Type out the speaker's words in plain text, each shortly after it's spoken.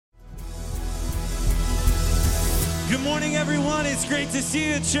morning, everyone. It's great to see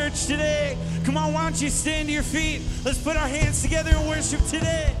you at church today. Come on, why don't you stand to your feet? Let's put our hands together and worship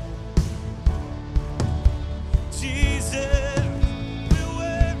today. Jesus.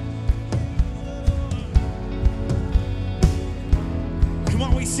 Come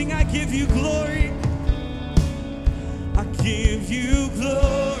on, we sing, I give you glory. I give you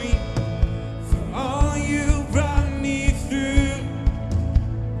glory for all you brought me through.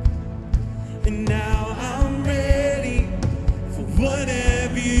 And now I'm ready for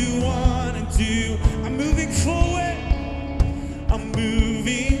whatever you want to do. I'm moving forward. I'm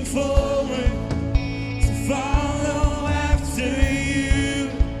moving forward to follow after you.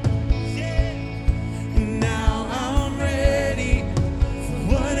 Yeah. And now I'm ready for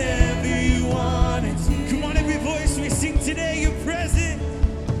whatever you want to do. Come on, every voice we sing today, you're present.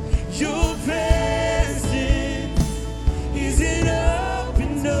 Your presence is an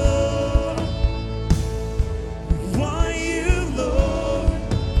open door. We want you, Lord,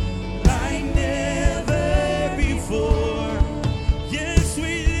 like never before. Yes,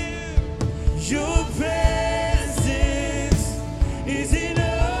 we do. Your presence is an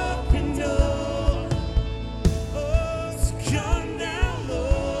open door. Oh, so come now,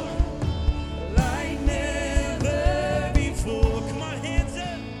 Lord, like never before. Come on, hands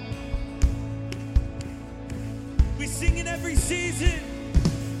up. We sing in every season.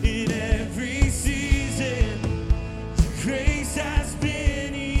 In every season, your grace has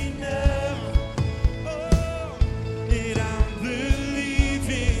been enough. Oh, and I'm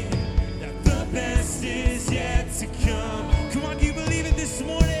believing that the best is yet to come. Come on, do you believe it this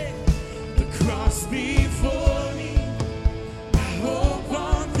morning? The cross before me, I hope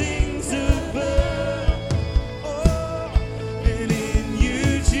on things above. Oh, and in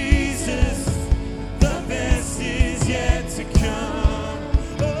you, Jesus, the best is yet to come.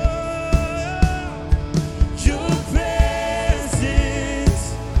 Oh, your presence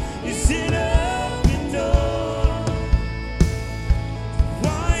is an open door.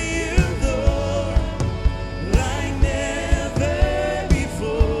 Why you, Lord, like never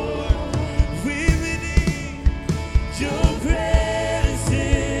before? We believe your presence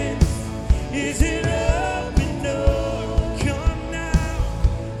is an open door. Come now,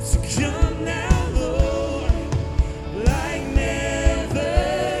 so come now, Lord, like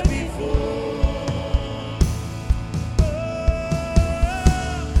never before.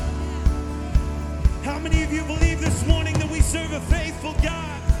 How many of you believe this morning that we serve a faithful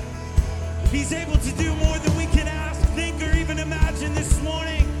God? He's able to do more than we can ask, think, or even imagine this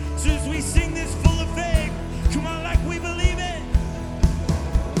morning. So as we sing this full of faith, come on, like we believe it.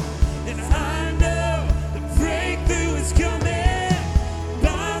 And I know the breakthrough is coming.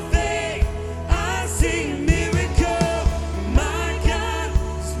 By faith, I see a miracle. My God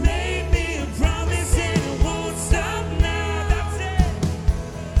has made me a promise and it won't stop now. That's it.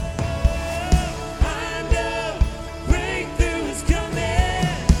 I know breakthrough is coming.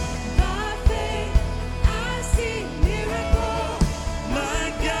 By faith, I see a miracle. My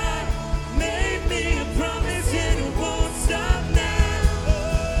God made me a promise and it won't stop now.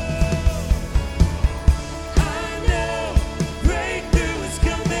 I know breakthrough is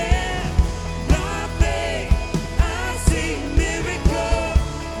coming. By faith, I see a miracle.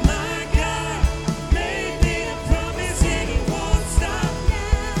 My God made me a promise and it won't stop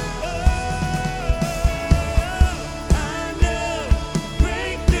now. I know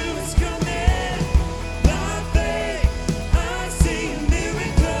breakthrough is coming. By faith, I see a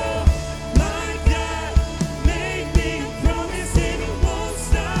miracle. My God made me a promise and it won't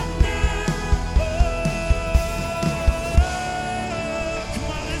stop now. Come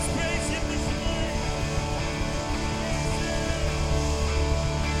on, let's praise Him this morning.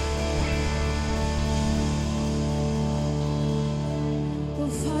 Well,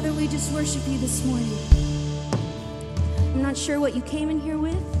 Father, we just worship you this morning. I'm not sure what you came in here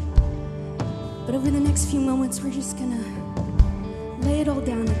with, but over the next few moments, we're just gonna lay it all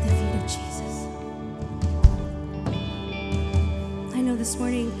down at the feet of Jesus. I know this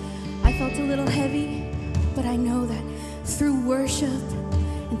morning I felt a little heavy, but I know that through worship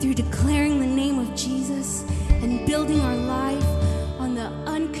and through declaring the name of Jesus and building our life on the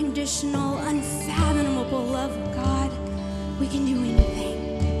unconditional, unfathomable love of God, we can do anything.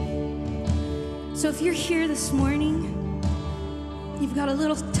 So if you're here this morning, you've got a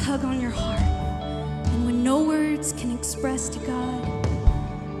little tug on your heart, and when no words can express to God,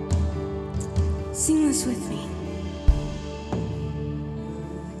 sing this with me.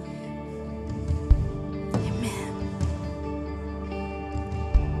 Amen.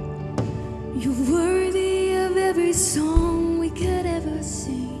 You're worthy of every song we could ever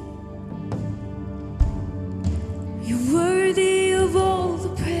sing. You're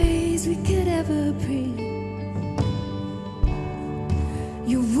ever breathe.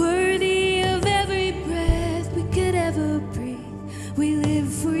 You're worthy of every breath we could ever breathe. We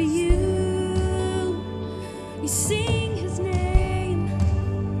live for you. We sing his name.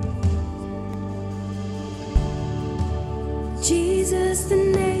 Jesus, the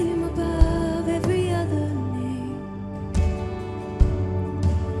name above every other name.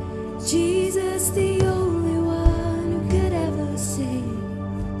 Jesus, the only one who could ever save.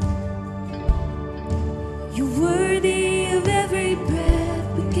 You're worthy of every breath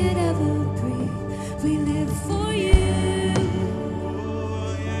we could ever breathe. We live for you.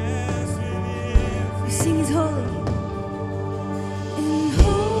 Oh, yes, we live. We sing his holy. And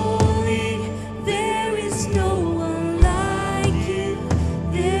holy, there is no one like you.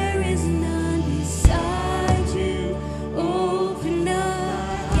 There is none beside you. Open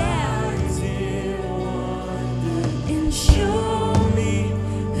up, yeah, and show me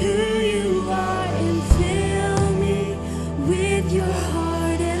who you are, and fill me with your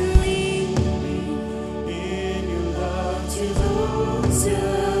heart, and lead me In your love to those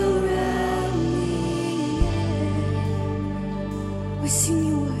around me. We sing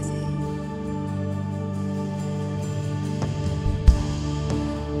you worthy.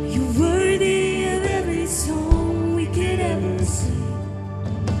 You're worthy of every song we could ever sing.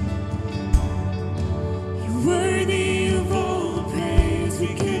 You're worthy of all the praise we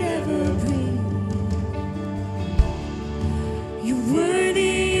could ever bring. You're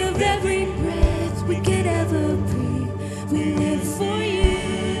worthy of every breath we could ever breathe. We live for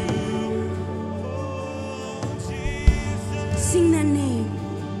you. Oh, Jesus. Sing that name.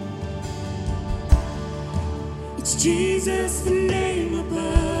 It's Jesus, the name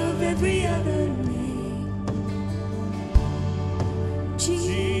above every other name.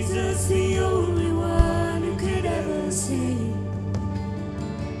 Jesus, the only one who could ever save.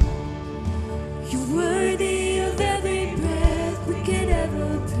 You're worthy of every breath we could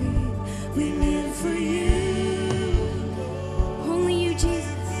ever breathe. We live for you. Only you, Jesus.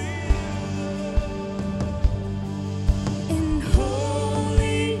 And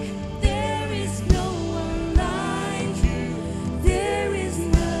holy, there is no one like you. There is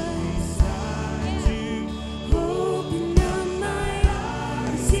none beside you. Open up my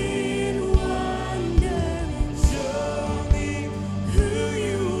eyes in wonder, and show me who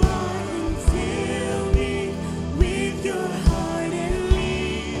you are, and fill me with your heart, and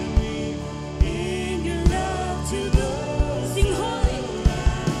lead me in your love to those. Sing holy.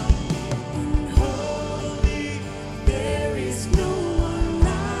 And holy, there is no one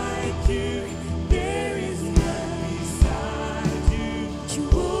like you. There is none beside you. To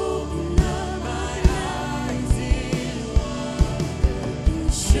open up my eyes in wonder, and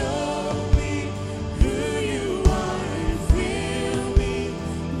show me who you are, and fill me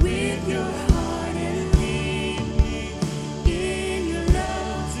with your heart, and lead me in your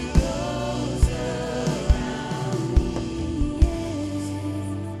love to those around me.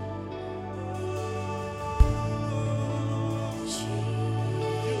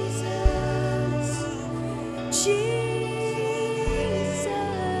 Jesus,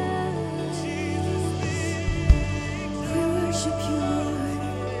 we worship you, Lord,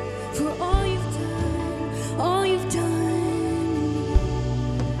 for all you've done, all you've done.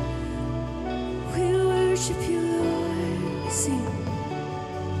 We worship you, Lord. We sing.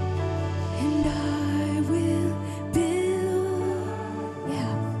 And I will build,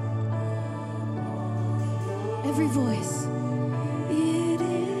 yeah, every voice. It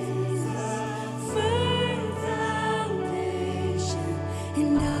is firm foundation,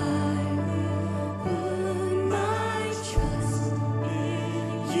 and I will put my trust in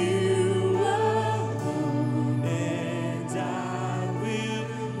you alone, And I will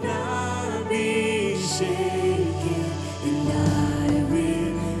not be shaken, and I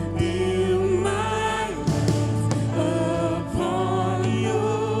will build my life upon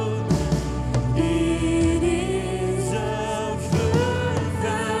your. It is a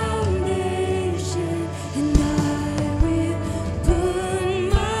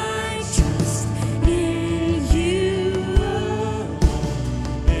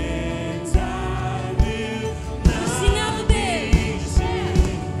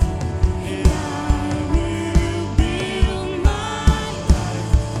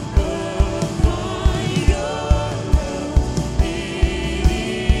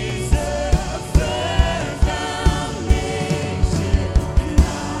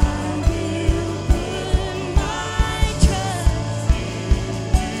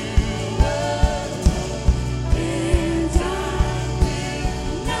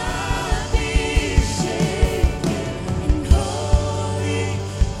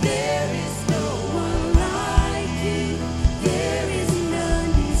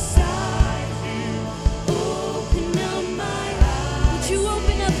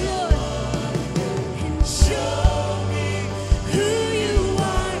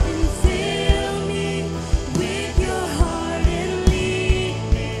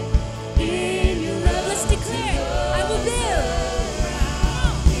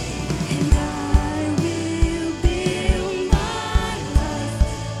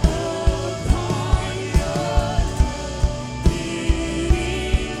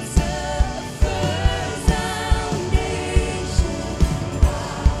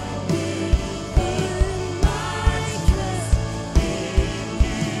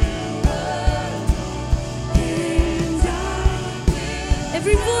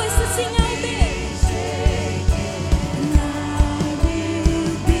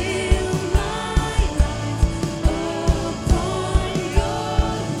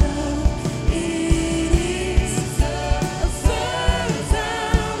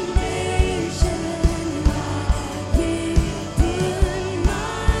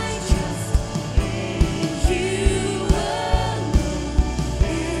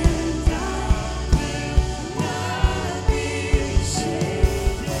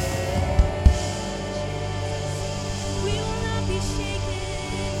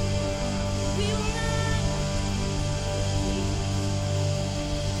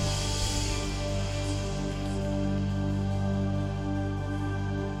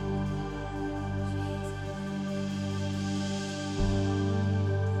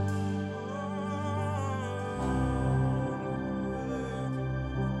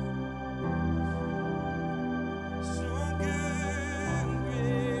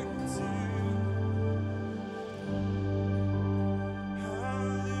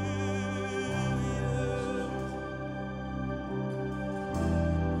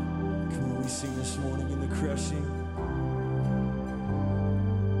sing this morning in the crushing.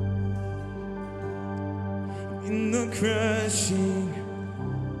 In the crushing,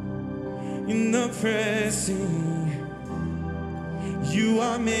 in the pressing, you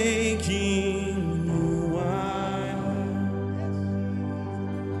are making new wine.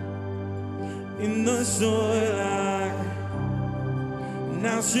 In the soil I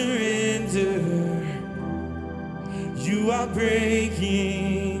now surrender. You are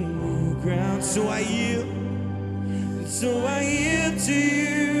breaking new ground. So I yield, and so I yield to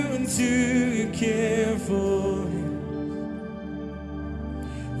you and to your care for me.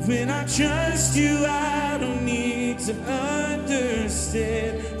 When I trust you, I don't need to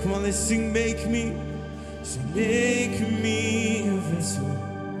understand. Come on, let's sing, make me. So make me a vessel.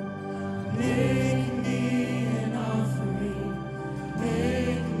 Make me an offering.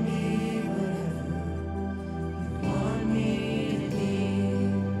 Make me whatever you want me to be.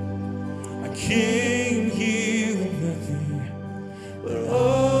 I came here with nothing, but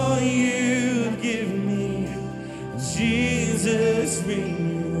all you have given me. Jesus, bring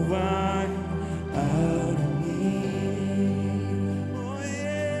new wine out of me. Oh,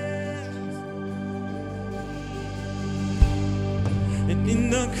 yes. And in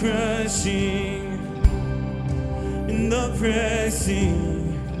the crushing, in the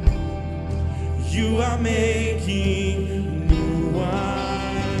pressing, you are making new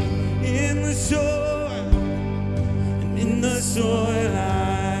wine. In the soil, and in the soil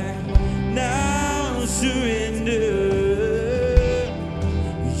I now surrender.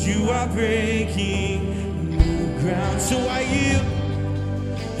 You are breaking new ground. So I yield,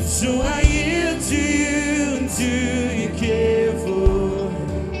 and so I yield to you and to your care for.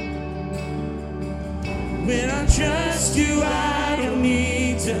 When I trust you, I don't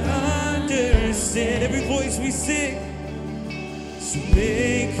need to understand. Every voice we sing. So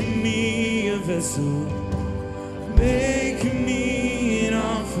make me a vessel. Make me an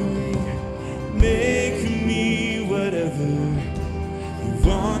offering. Make me whatever you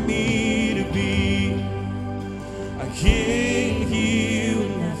want me to be. I came here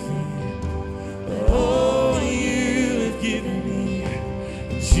with nothing, but all you have given me.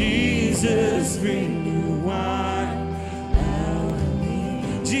 Jesus, bring new wine out of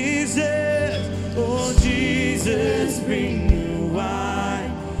me. Jesus, oh Jesus, bring new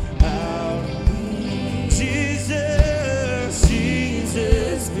wine out of me. Jesus,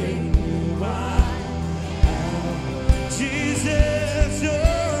 Jesus, bring new wine out. Jesus,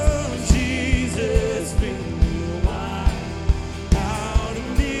 oh Jesus, bring new wine out of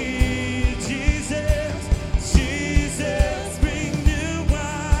me. Jesus, Jesus, bring new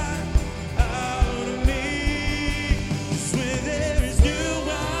wine out of me. 'Cause where there is new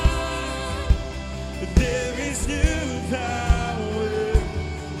wine, there is new power,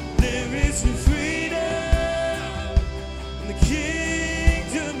 there is new freedom, and the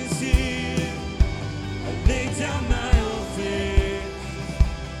kingdom is here. I lay down my old faith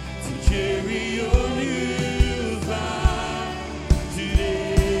to carry your new vibe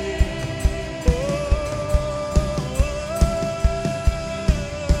today. Oh,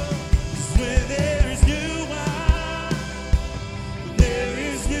 'cause where there is new wine, there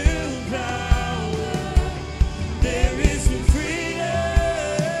is new power, there is new freedom.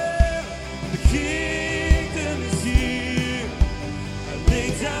 The kingdom is here. I lay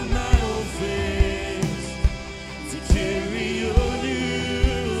down my old faith to carry your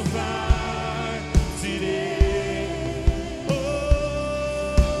new fire today. Oh,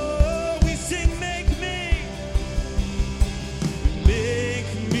 we sing, make me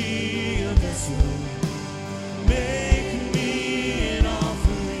a vessel. Make me an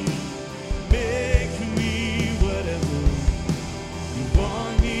offering. Make me whatever you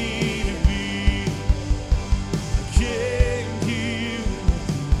want me to be. I came here with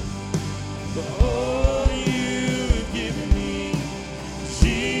nothing, but all you have given me.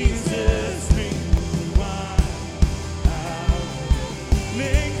 Jesus, bring new wine out.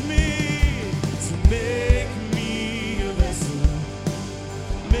 Make me a vessel.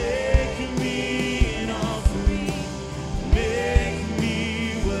 Make me an offering. Make me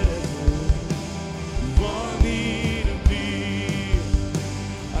whatever you want me to be.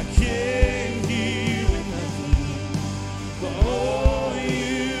 I came here with nothing, but all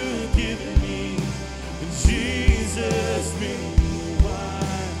you have given me. And Jesus, bring new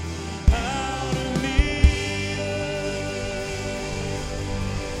wine out of me.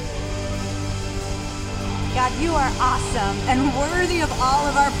 God, you are awesome and worthy of all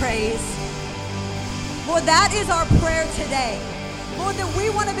of our praise. Lord, that is our prayer today. Lord, that we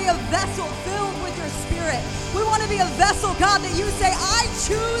want to be a vessel filled with your Spirit. We want to be a vessel, God, that you say, I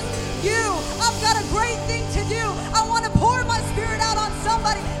choose you. I've got a great thing to do. I want to pour my Spirit out on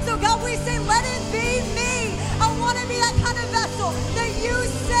somebody. So God, we say, let it be me. I want to be that kind of vessel that you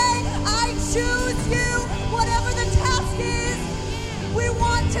say, I choose you. Whatever the task is, we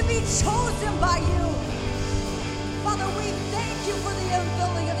want to be chosen by you. Father, we thank you for the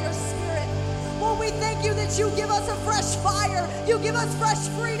infilling of your Spirit. Lord, we thank you that you give us a fresh fire. You give us fresh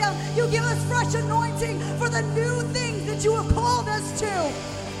freedom. You give us fresh anointing for the new things that you have called us to.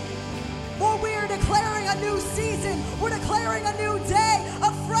 Lord, we are declaring a new season. We're declaring a new day,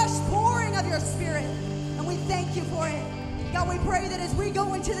 a fresh pouring of your Spirit. And we thank you for it. God, we pray that as we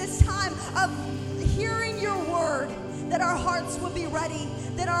go into this time of hearing your word, that our hearts will be ready,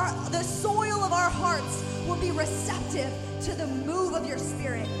 that the soil of our hearts will be receptive to the move of your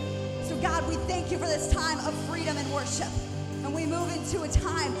Spirit. So God, we thank you for this time of freedom and worship. And we move into a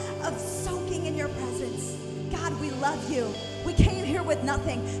time of soaking in your presence. God, we love you. We came here with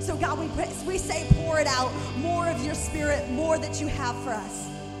nothing. So God, we say pour it out. More of your Spirit, more that you have for us.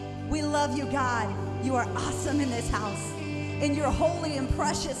 We love you, God. You are awesome in this house. In your holy and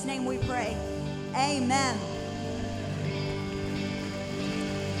precious name we pray. Amen.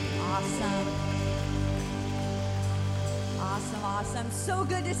 Awesome. Awesome. So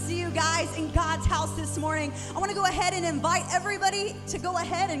good to see you guys in God's house this morning. I want to go ahead and invite everybody to go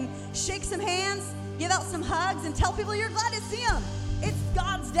ahead and shake some hands, give out some hugs, and tell people you're glad to see them. It's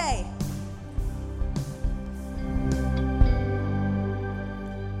God's day.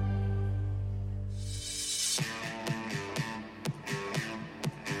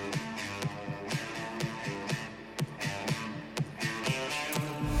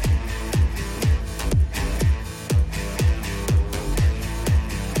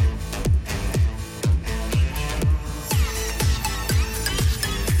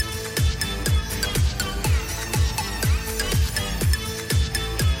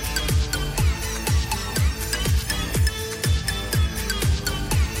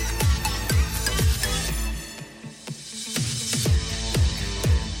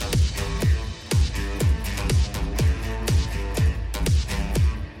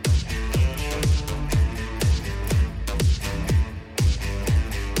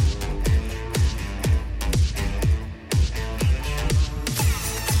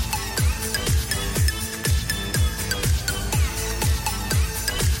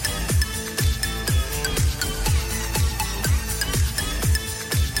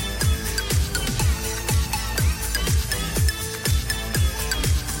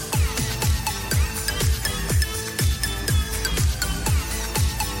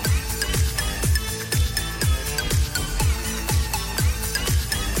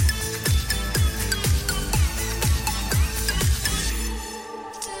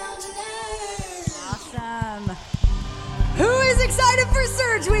 Excited for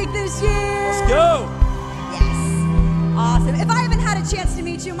Surge Week this year. Let's go. Yes. Awesome. If I haven't had a chance to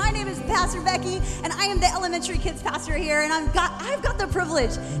meet you, my name is Pastor Becky, and I am the elementary kids pastor here, and I've got the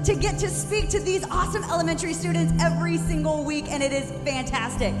privilege to get to speak to these awesome elementary students every single week, and it is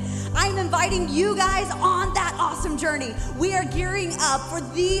fantastic. I'm inviting you guys on that awesome journey. We are gearing up for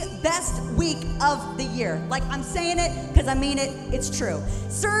the best week of the year. Like, I'm saying it because I mean it. It's true.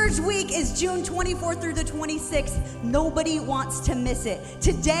 Surge Week is June 24th through the 26th. Nobody wants to miss it.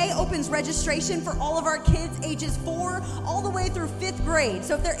 Today opens registration for all of our kids ages 4 all the way through 5th grade.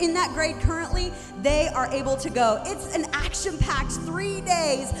 So if they're in that grade currently, they are able to go. It's an action-packed 3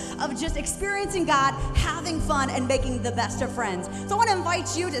 days of just experiencing God, having fun, and making the best of friends. So I want to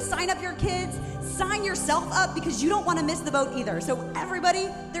invite you to sign up your kids, sign yourself up, because you don't want to miss the boat either. So everybody,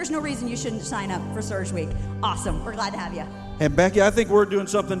 there's no reason you shouldn't sign up for Surge Week. Awesome. We're glad to have you. And Becky, I think we're doing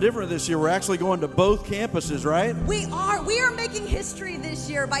something different this year. We're actually going to both campuses, right? We are making history this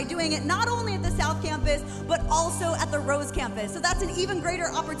year by doing it not only at the South Campus, but also at the Rose Campus. So that's an even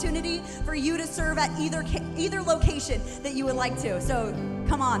greater opportunity for you to serve at either location that you would like to. So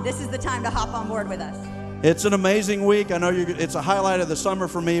come on, this is the time to hop on board with us. It's an amazing week. I know it's a highlight of the summer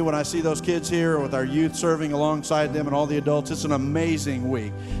for me when I see those kids here with our youth serving alongside them and all the adults. It's an amazing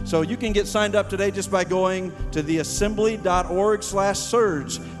week. So you can get signed up today just by going to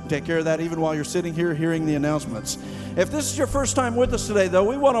theassembly.org/surge. Take care of that even while you're sitting here hearing the announcements. If this is your first time with us today, though,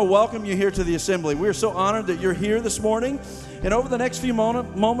 we want to welcome you here to the Assembly. We are so honored that you're here this morning. And over the next few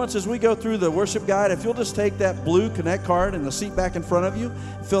moments as we go through the worship guide, if you'll just take that blue Connect card in the seat back in front of you,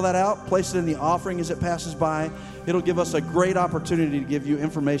 fill that out, place it in the offering as it passes by. It'll give us a great opportunity to give you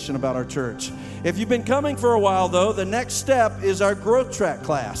information about our church. If you've been coming for a while, though, the next step is our Growth Track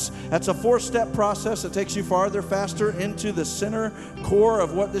class. That's a 4-step process that takes you farther, faster into the center core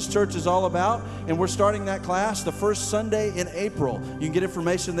of what this church is all about. And we're starting that class the first Sunday in April. You can get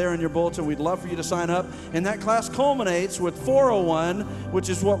information there in your bulletin. We'd love for you to sign up. And that class culminates with 401, which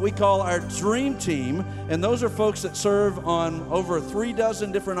is what we call our Dream Team. And those are folks that serve on over 36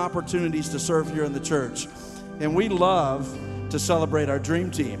 different opportunities to serve here in the church. And we love to celebrate our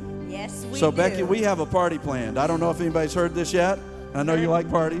Dream Team. Yes, we So, do. Becky, we have a party planned. I don't know if anybody's heard this yet. I know you like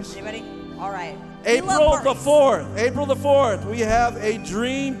parties. Anybody? All right. April the 4th, we have a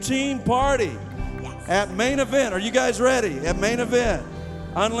Dream Team party at Main Event. Are you guys ready? At Main Event.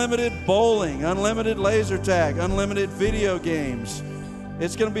 Unlimited bowling, unlimited laser tag, unlimited video games.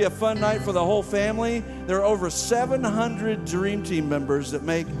 It's going to be a fun night for the whole family. There are over 700 Dream Team members that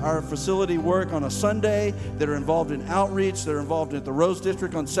make our facility work on a Sunday, that are involved in outreach, that are involved at the Rose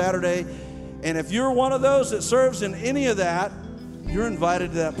District on Saturday. And if you're one of those that serves in any of that, you're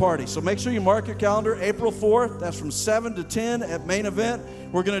invited to that party. So make sure you mark your calendar, April 4th. That's from 7 to 10 at Main Event.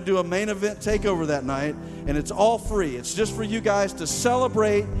 We're going to do a Main Event takeover that night, and it's all free. It's just for you guys to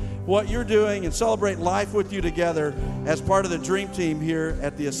celebrate what you're doing and celebrate life with you together as part of the Dream Team here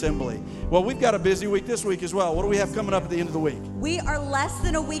at the Assembly. Well, we've got a busy week this week as well. What do we have coming up at the end of the week? We are less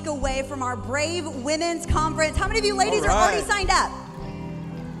than a week away from our Brave Women's Conference. How many of you ladies are already signed up?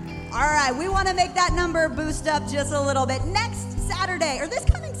 All right, we want to make that number boost up just a little bit. Next Saturday, or this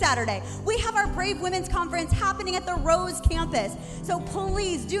coming Saturday, we have our Brave Women's Conference happening at the Rose campus. So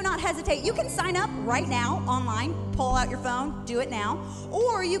please do not hesitate. You can sign up right now online, pull out your phone, do it now.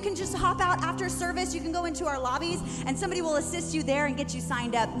 Or you can just hop out after service. You can go into our lobbies and somebody will assist you there and get you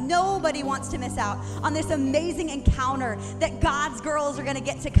signed up. Nobody wants to miss out on this amazing encounter that God's girls are going to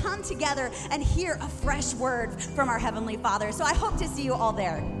get to come together and hear a fresh word from our Heavenly Father. So I hope to see you all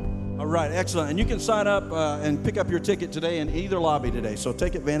there. All right, excellent. And you can sign up and pick up your ticket today in either lobby today. So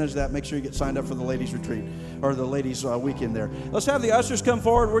take advantage of that. Make sure you get signed up for the ladies' retreat or the ladies' weekend there. Let's have the ushers come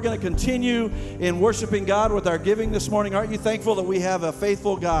forward. We're going to continue in worshiping God with our giving this morning. Aren't you thankful that we have a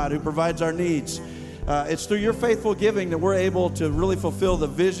faithful God who provides our needs? It's through your faithful giving that we're able to really fulfill the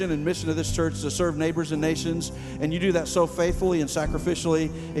vision and mission of this church to serve neighbors and nations. And you do that so faithfully and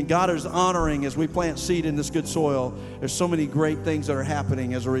sacrificially. And God is honoring as we plant seed in this good soil. There's so many great things that are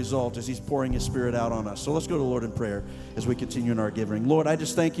happening as a result as He's pouring His Spirit out on us. So let's go to the Lord in prayer as we continue in our giving. Lord, I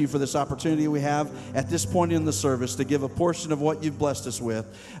just thank you for this opportunity we have at this point in the service to give a portion of what you've blessed us with.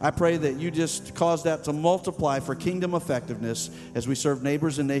 I pray that you just cause that to multiply for kingdom effectiveness as we serve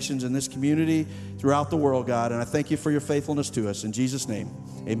neighbors and nations in this community throughout the world, God. And I thank you for your faithfulness to us. In Jesus' name,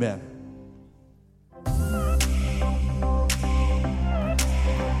 amen.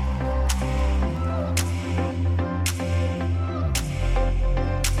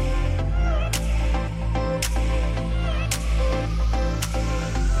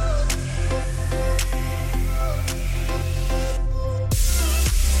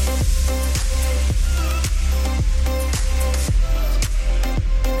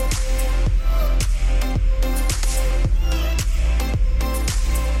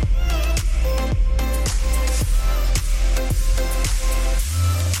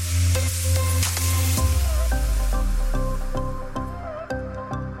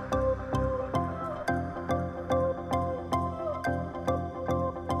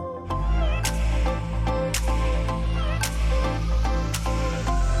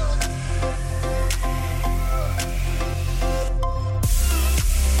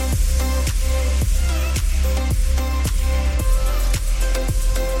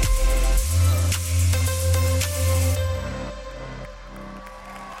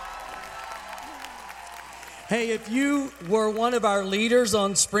 Hey, if you were one of our leaders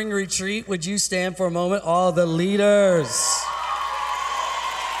on Spring Retreat, would you stand for a moment? All the leaders.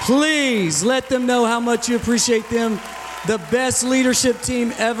 Please let them know how much you appreciate them. The best leadership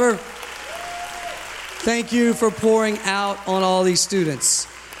team ever. Thank you for pouring out on all these students.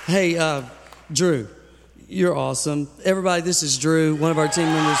 Hey, Drew, you're awesome. Everybody, this is Drew, one of our team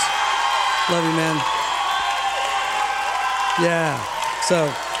members. Love you, man. Yeah,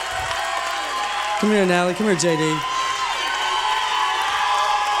 so... Come here, Natalie. Come here, JD.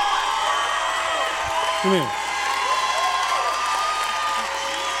 Come here.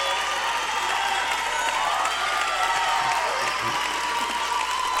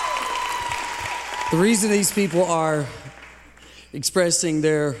 The reason these people are expressing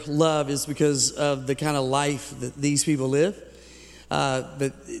their love is because of the kind of life that these people live.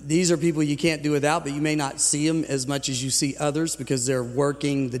 But these are people you can't do without, but you may not see them as much as you see others because they're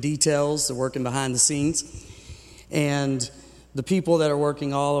working the details, they're working behind the scenes. And the people that are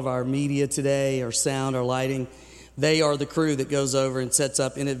working all of our media today, our sound, our lighting, they are the crew that goes over and sets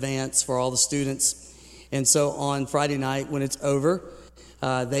up in advance for all the students. And so on Friday night when it's over,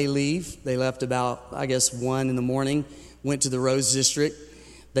 they leave. They left about, I guess, 1 in the morning, went to the Rose District.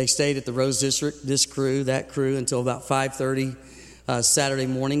 They stayed at the Rose District, this crew, that crew, until about 5:30 Saturday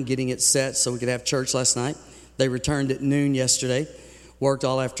morning, getting it set so we could have church last night. They returned at noon yesterday, worked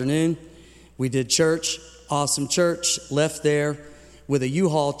all afternoon. We did church, awesome church, left there with a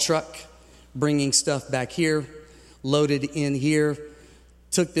U-Haul truck, bringing stuff back here, loaded in here,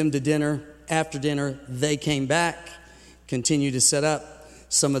 took them to dinner. After dinner, they came back, continued to set up.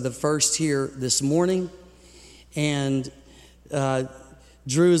 Some of the first here this morning, and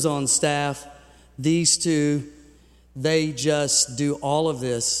Drew's on staff. These two, they just do all of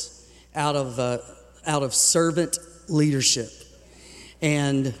this out of servant leadership,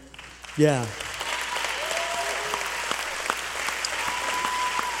 and yeah.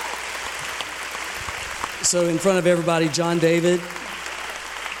 So in front of everybody, John David,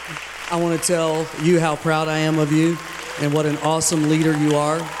 I want to tell you how proud I am of you and what an awesome leader you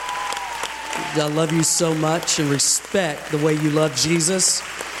are. I love you so much and respect the way you love Jesus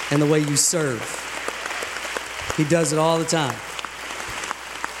and the way you serve. He does it all the time.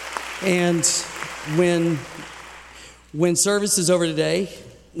 And when service is over today,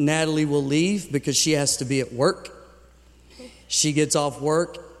 Natalie will leave because she has to be at work. She gets off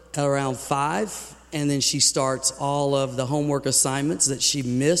work at around 5, and then she starts all of the homework assignments that she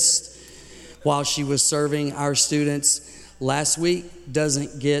missed while she was serving our students last week.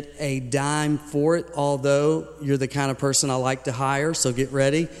 Doesn't get a dime for it, although you're the kind of person I like to hire, so get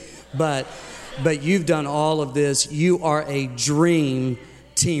ready. But you've done all of this. You are a dream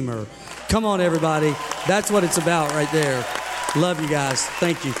teamer. Come on, everybody. That's what it's about right there. Love you guys.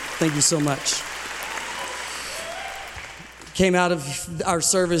 Thank you. Thank you so much. Came out of our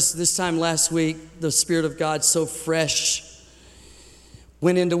service this time last week, the Spirit of God so fresh.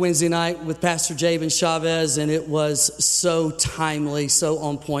 Went into Wednesday night with Pastor Jabin Chavez, and it was so timely, so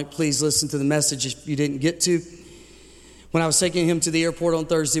on point. Please listen to the message if you didn't get to. When I was taking him to the airport on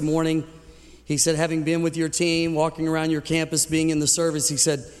Thursday morning, he said, having been with your team, walking around your campus, being in the service, he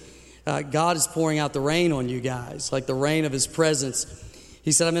said, God is pouring out the rain on you guys, like the rain of his presence.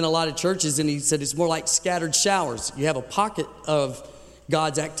 He said, I'm in a lot of churches, and he said, it's more like scattered showers. You have a pocket of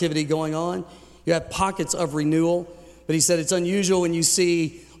God's activity going on. You have pockets of renewal. But he said it's unusual when you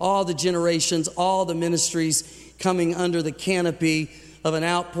see all the generations, all the ministries coming under the canopy of an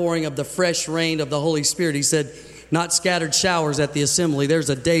outpouring of the fresh rain of the Holy Spirit. He said, not scattered showers at the assembly. There's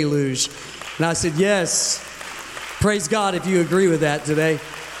a deluge. And I said, yes. Praise God if you agree with that today.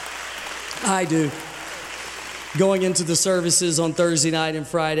 I do. Going into the services on Thursday night and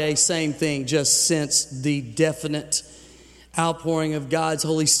Friday, same thing. Just sensed the definite outpouring of God's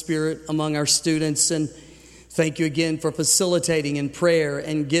Holy Spirit among our students. And thank you again for facilitating in prayer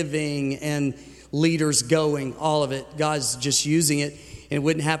and giving and leaders going, all of it. God's just using it, and it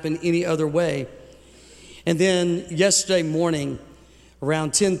wouldn't happen any other way. And then yesterday morning,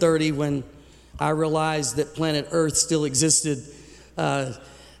 around 10:30, when I realized that planet Earth still existed, I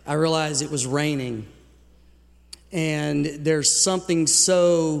realized it was raining. And there's something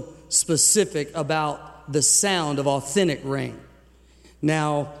so specific about the sound of authentic rain.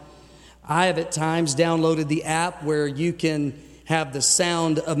 Now, I have at times downloaded the app where you can have the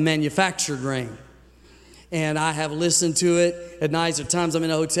sound of manufactured rain. And I have listened to it at nights. At times I'm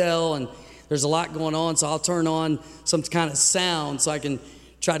in a hotel and there's a lot going on, so I'll turn on some kind of sound so I can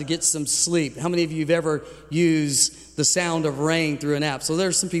try to get some sleep. How many of you have ever used the sound of rain through an app? So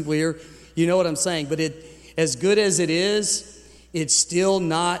there's some people here, you know what I'm saying. But as good as it is, it's still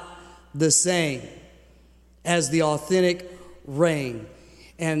not the same as the authentic rain.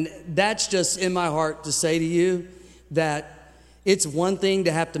 And that's just in my heart to say to you that it's one thing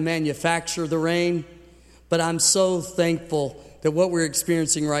to have to manufacture the rain, but I'm so thankful that what we're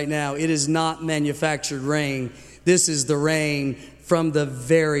experiencing right now, it is not manufactured rain. This is the rain from the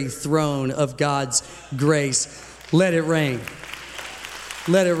very throne of God's grace. Let it rain.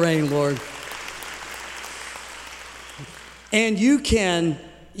 Let it rain, Lord. And you can,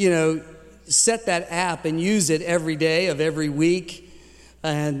 set that app and use it every day of every week.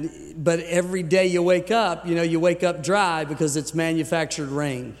 But every day you wake up, you wake up dry because it's manufactured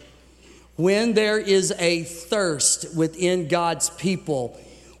rain. When there is a thirst within God's people,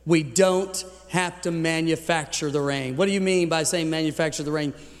 we don't have to manufacture the rain. What do you mean by saying manufacture the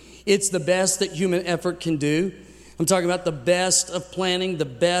rain? It's the best that human effort can do. I'm talking about the best of planning, the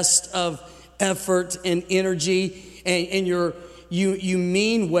best of effort and energy, and you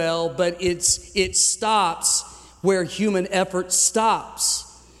mean well, but it stops where human effort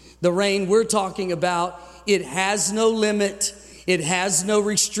stops. The rain we're talking about, it has no limit, it has no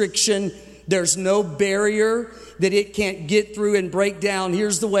restriction, there's no barrier that it can't get through and break down.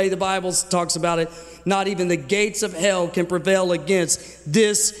 Here's the way the Bible talks about it. Not even the gates of hell can prevail against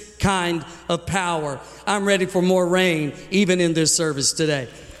this kind of power. I'm ready for more rain, even in this service today.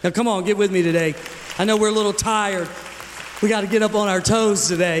 Now, come on, get with me today. I know we're a little tired. We got to get up on our toes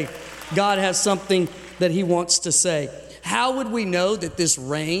today. God has something that He wants to say. How would we know that this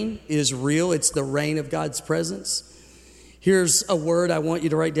rain is real? It's the rain of God's presence. Here's a word I want you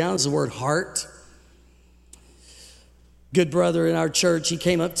to write down. It's the word heart. Good brother in our church, he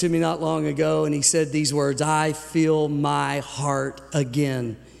came up to me not long ago and he said these words, I feel my heart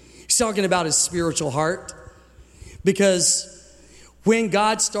again. He's talking about his spiritual heart, because when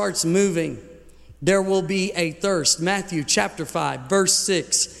God starts moving, there will be a thirst. Matthew chapter 5, verse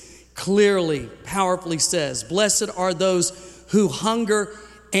 6 clearly, powerfully says, blessed are those who hunger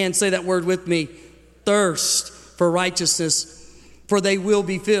and, say that word with me, thirst for righteousness, for they will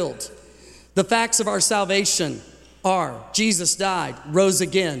be filled. The facts of our salvation are Jesus died, rose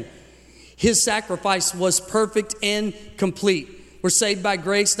again. His sacrifice was perfect and complete. We're saved by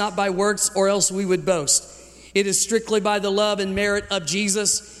grace, not by works, or else we would boast. It is strictly by the love and merit of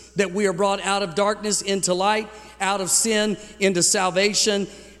Jesus that we are brought out of darkness into light, out of sin into salvation,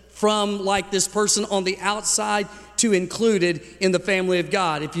 from like this person on the outside to included in the family of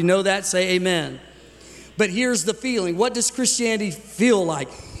God. If you know that, say amen. But here's the feeling. What does Christianity feel like?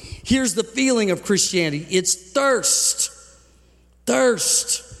 Here's the feeling of Christianity. It's thirst.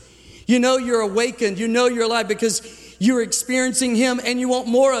 Thirst. You know you're awakened. You know you're alive because you're experiencing Him and you want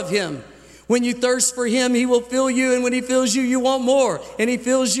more of Him. When you thirst for Him, He will fill you. And when He fills you, you want more. And He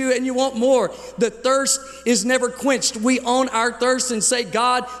fills you and you want more. The thirst is never quenched. We own our thirst and say,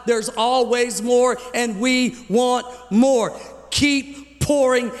 God, there's always more and we want more. Keep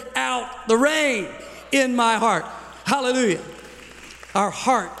pouring out the rain in my heart. Hallelujah. Our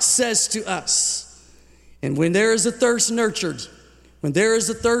heart says to us, and when there is a thirst nurtured, when there is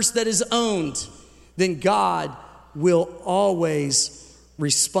a thirst that is owned, then God will always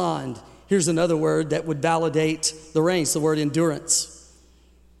respond. Here's another word that would validate the rain. It's the word endurance.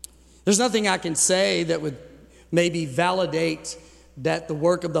 There's nothing I can say that would maybe validate that the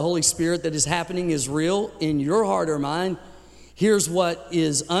work of the Holy Spirit that is happening is real in your heart or mind. Here's what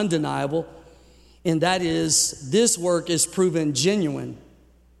is undeniable. And that is, this work is proven genuine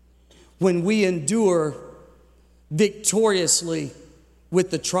when we endure victoriously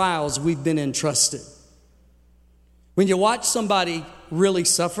with the trials we've been entrusted. When you watch somebody really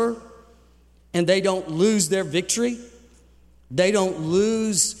suffer and they don't lose their victory, they don't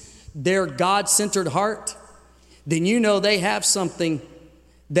lose their God-centered heart, then you know they have something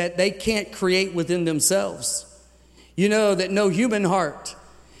that they can't create within themselves. You know that no human heart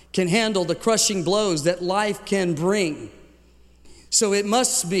can handle the crushing blows that life can bring. So it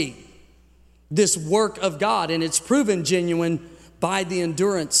must be this work of God, and it's proven genuine by the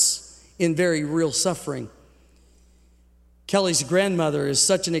endurance in very real suffering. Kelly's grandmother is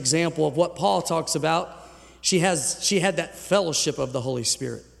such an example of what Paul talks about. She had that fellowship of the Holy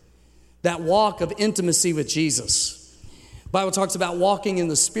Spirit, that walk of intimacy with Jesus. The Bible talks about walking in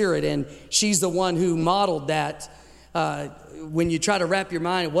the Spirit, and she's the one who modeled that. When you try to wrap your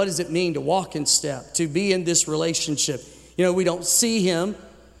mind, what does it mean to walk in step, to be in this relationship? You know, we don't see Him,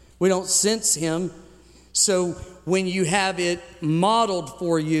 we don't sense Him. So when you have it modeled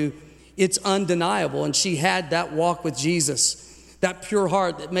for you, it's undeniable. And she had that walk with Jesus, that pure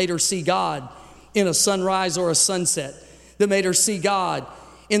heart that made her see God in a sunrise or a sunset, that made her see God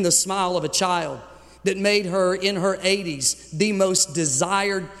in the smile of a child, that made her in her 80s the most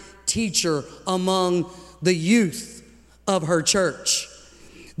desired teacher among the youth of her church.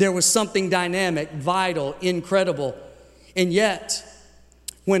 There was something dynamic, vital, incredible. And yet,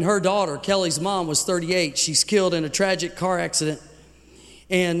 when her daughter, Kelly's mom, was 38, she's killed in a tragic car accident.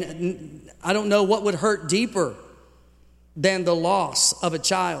 And I don't know what would hurt deeper than the loss of a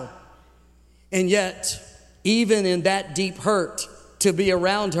child. And yet, even in that deep hurt, to be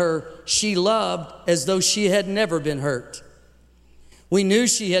around her, she loved as though she had never been hurt. We knew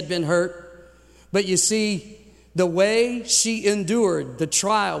she had been hurt, but you see, the way she endured the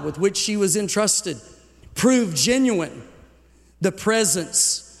trial with which she was entrusted proved genuine the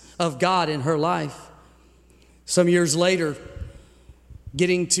presence of God in her life. Some years later,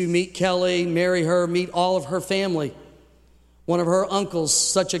 getting to meet Kelly, marry her, meet all of her family, one of her uncles,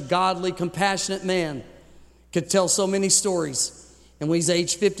 such a godly, compassionate man, Could tell so many stories. And when he's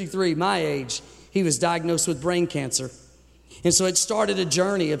age 53, my age, he was diagnosed with brain cancer. And so it started a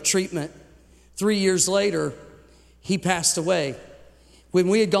journey of treatment. 3 years later, he passed away. When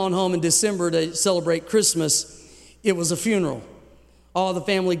we had gone home in December to celebrate Christmas, it was a funeral. All the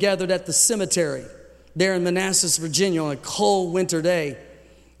family gathered at the cemetery there in Manassas, Virginia, on a cold winter day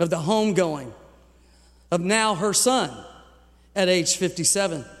of the homegoing of now her son at age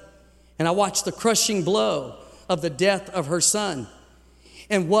 57. And I watched the crushing blow of the death of her son.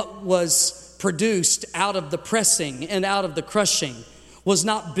 And what was produced out of the pressing and out of the crushing was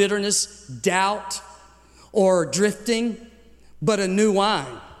not bitterness, doubt, or drifting, but a new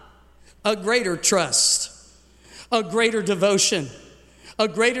wine, a greater trust, a greater devotion, a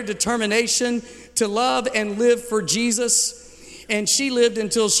greater determination to love and live for Jesus. And she lived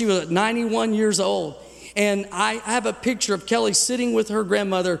until she was 91 years old. And I have a picture of Kelly sitting with her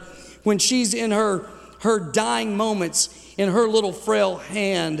grandmother when she's in her dying moments, in her little frail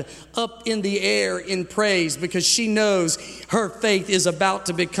hand up in the air in praise, because she knows her faith is about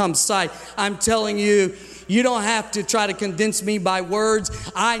to become sight. I'm telling you, you don't have to try to convince me by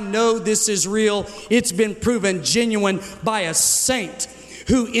words. I know this is real. It's been proven genuine by a saint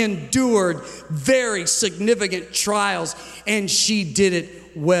who endured very significant trials, and she did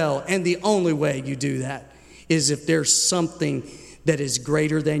it well. And the only way you do that is if there's something that is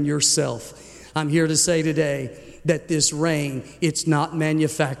greater than yourself. I'm here to say today that this rain, it's not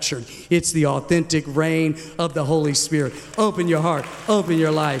manufactured. It's the authentic rain of the Holy Spirit. Open your heart, open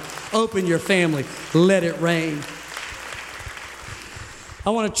your life, open your family, let it rain. I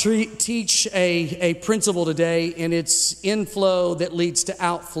want to teach a principle today, and it's inflow that leads to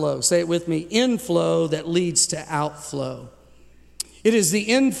outflow. Say it with me, inflow that leads to outflow. It is the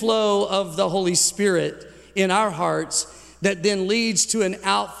inflow of the Holy Spirit in our hearts that then leads to an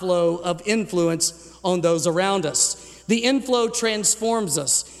outflow of influence on those around us. The inflow transforms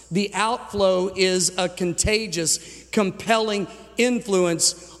us. The outflow is a contagious, compelling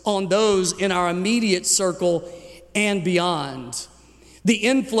influence on those in our immediate circle and beyond. The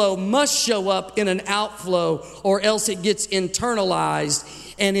inflow must show up in an outflow, or else it gets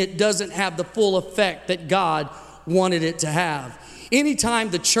internalized and it doesn't have the full effect that God wanted it to have.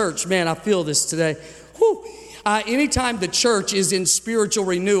 Anytime the church, man, I feel this today. Anytime the church is in spiritual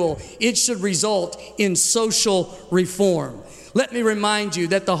renewal, it should result in social reform. Let me remind you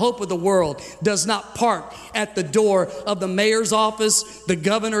that the hope of the world does not park at the door of the mayor's office, the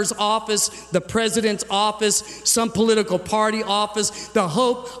governor's office, the president's office, some political party office. The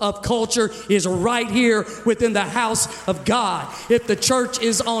hope of culture is right here within the house of God. If the church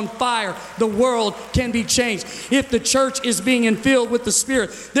is on fire, the world can be changed. If the church is being filled with the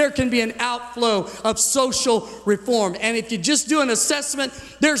Spirit, there can be an outflow of social reform. And if you just do an assessment,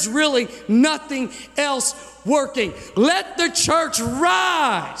 there's really nothing else working. Let the church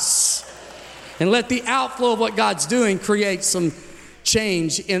rise and let the outflow of what God's doing create some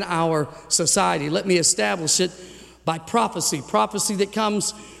change in our society. Let me establish it by prophecy that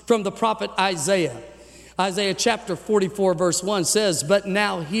comes from the prophet Isaiah. Isaiah chapter 44 verse 1 says, "But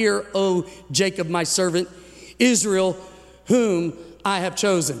now hear, O Jacob, my servant, Israel, whom I have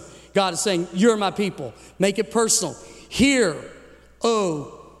chosen." God is saying, you're my people. Make it personal. Hear,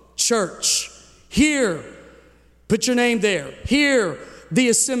 O church. Hear. Put your name there. Hear the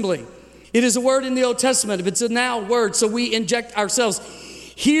assembly. It is a word in the Old Testament. If it's a now word, so we inject ourselves.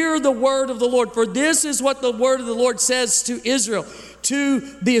 Hear the word of the Lord, for this is what the word of the Lord says to Israel, to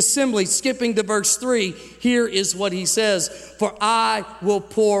the assembly. Skipping to verse 3, here is what he says. For I will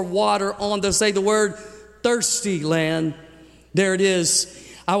pour water on the, say the word, thirsty land. There it is.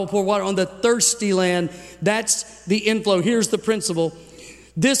 I will pour water on the thirsty land. That's the inflow. Here's the principle.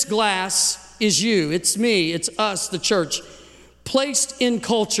 This glass is you, it's me, it's us, the church, placed in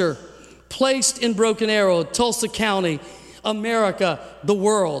culture, placed in Broken Arrow, Tulsa County, America, the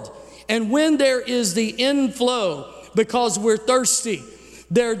world. And when there is the inflow, because we're thirsty,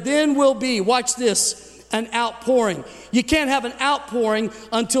 there then will be, watch this, an outpouring. You can't have an outpouring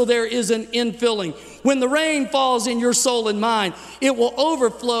until there is an infilling. When the rain falls in your soul and mind, it will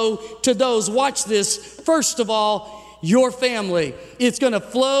overflow to those, watch this, first of all, your family. It's going to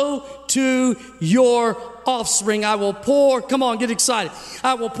flow to your offspring. I will pour, come on, get excited.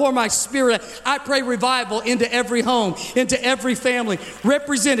 I will pour my Spirit. I pray revival into every home, into every family,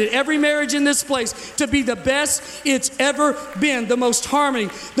 represented, every marriage in this place to be the best it's ever been, the most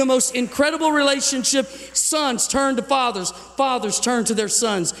harmony, the most incredible relationship. Sons turn to fathers, fathers turn to their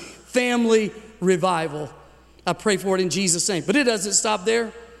sons. Family revival. I pray for it in Jesus' name. But it doesn't stop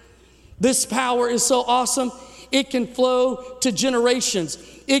there. This power is so awesome. It can flow to generations.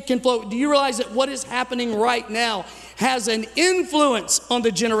 It can flow. Do you realize that what is happening right now has an influence on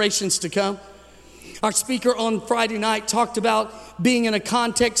the generations to come? Our speaker on Friday night talked about being in a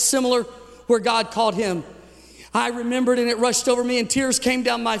context similar where God called him. I remembered, and it rushed over me, and tears came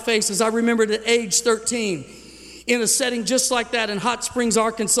down my face as I remembered at age 13 in a setting just like that in Hot Springs,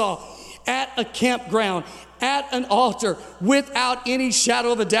 Arkansas, at a campground, at an altar, without any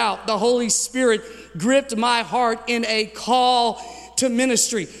shadow of a doubt. The Holy Spirit gripped my heart in a call to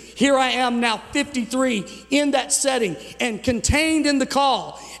ministry. Here I am now 53 in that setting, and contained in the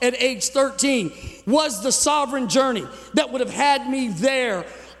call at age 13 was the sovereign journey that would have had me there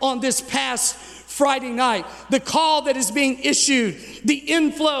on this past Friday night. The call that is being issued, the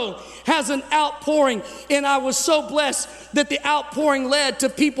inflow has an outpouring, and I was so blessed that the outpouring led to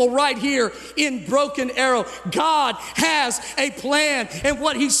people right here in Broken Arrow. God has a plan, and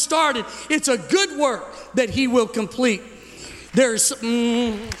what He started, it's a good work that He will complete.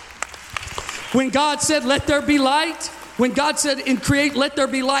 When God said, let there be light, when God said, and create, let there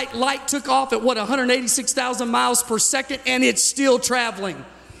be light, light took off at 186,000 miles per second, and it's still traveling.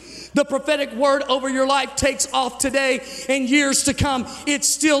 The prophetic word over your life takes off today and years to come. It's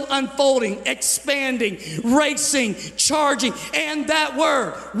still unfolding, expanding, racing, charging, and that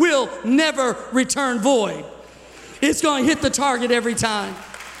word will never return void. It's going to hit the target every time.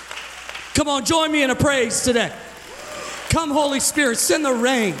 Come on, join me in a praise today. Come, Holy Spirit, send the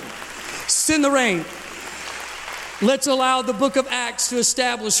rain. Send the rain. Let's allow the book of Acts to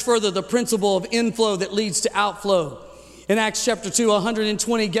establish further the principle of inflow that leads to outflow. In Acts chapter 2,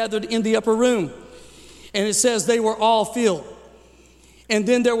 120 gathered in the upper room. And it says they were all filled. And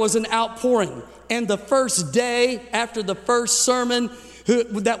then there was an outpouring. And the first day after the first sermon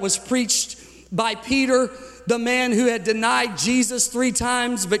that was preached by Peter, the man who had denied Jesus 3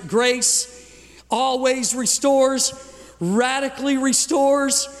 times, but grace always restores, radically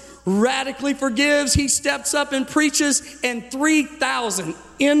forgives. He steps up and preaches, and 3,000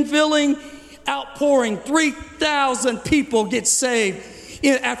 infilling, outpouring, 3,000 people get saved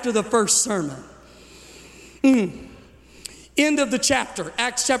after the first sermon. End of the chapter,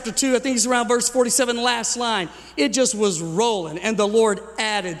 Acts chapter 2, I think it's around verse 47, last line. It just was rolling, and the Lord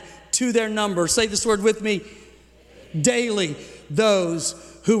added to their number. Say this word with me. Daily, those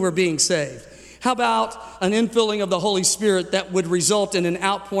who were being saved. How about an infilling of the Holy Spirit that would result in an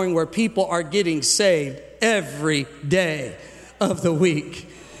outpouring where people are getting saved every day of the week?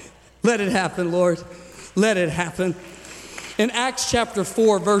 Let it happen, Lord. Let it happen. In Acts chapter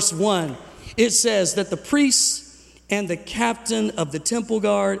 4, verse 1, it says that the priests and the captain of the temple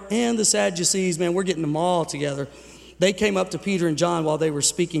guard and the Sadducees, man, we're getting them all together. They came up to Peter and John while they were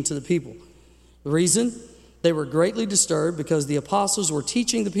speaking to the people. The reason? They were greatly disturbed because the apostles were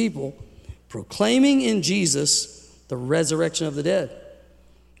teaching the people, proclaiming in Jesus the resurrection of the dead.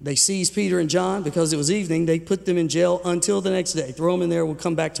 They seized Peter and John because it was evening. They put them in jail until the next day. Throw them in there, we'll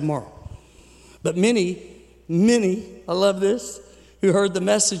come back tomorrow. But many, I love this, who heard the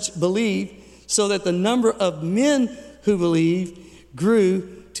message believed, so that the number of men who believed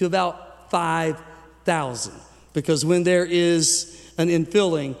grew to about 5,000. Because when there is an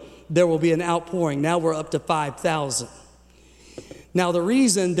infilling, there will be an outpouring. Now we're up to 5,000. Now the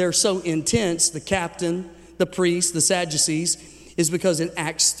reason they're so intense, the captain, the priest, the Sadducees, is because in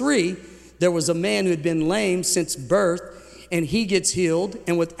Acts 3, there was a man who had been lame since birth, and he gets healed,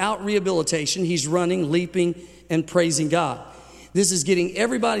 and without rehabilitation, he's running, leaping, and praising God. This is getting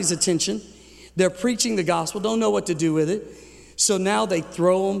everybody's attention. They're preaching the gospel, don't know what to do with it. So now they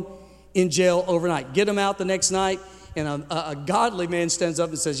throw him in jail overnight, get him out the next night, and a godly man stands up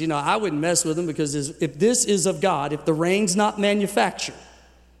and says, I wouldn't mess with him, because if this is of God, if the rain's not manufactured,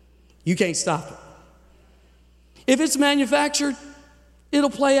 you can't stop it. If it's manufactured, it'll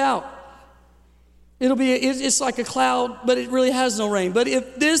play out. It's like a cloud, but it really has no rain. But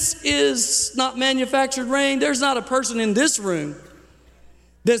if this is not manufactured rain, there's not a person in this room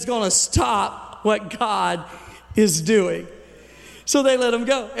that's going to stop what God is doing. So they let him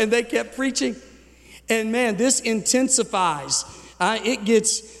go, and they kept preaching. And man, this intensifies. It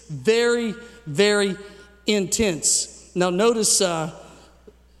gets very, very intense. Now notice, let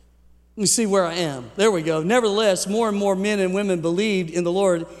me see where I am. There we go. Nevertheless, more and more men and women believed in the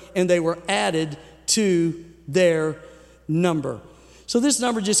Lord, and they were added to their number. So this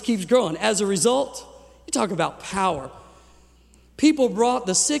number just keeps growing. As a result, you talk about power. People brought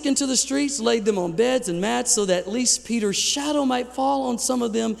the sick into the streets, laid them on beds and mats so that at least Peter's shadow might fall on some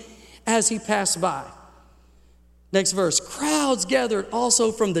of them as he passed by. Next verse. Crowds gathered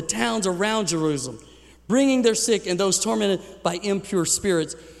also from the towns around Jerusalem, bringing their sick and those tormented by impure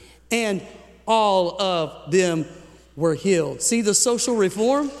spirits, and all of them were healed. See the social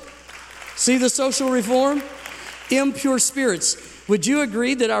reform? See the social reform? Impure spirits. Would you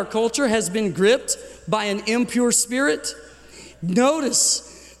agree that our culture has been gripped by an impure spirit? Notice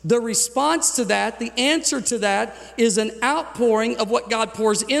the response to that, the answer to that is an outpouring of what God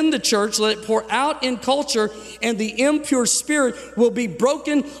pours in the church. Let it pour out in culture, and the impure spirit will be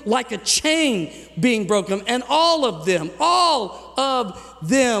broken like a chain being broken. And all of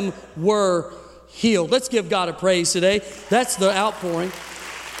them were healed. Let's give God a praise today. That's the outpouring.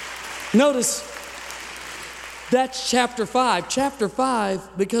 Notice, that's chapter 5. Chapter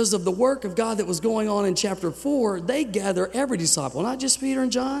 5, because of the work of God that was going on in chapter 4, they gather every disciple, not just Peter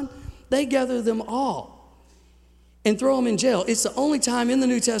and John. They gather them all and throw them in jail. It's the only time in the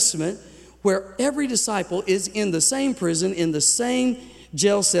New Testament where every disciple is in the same prison, in the same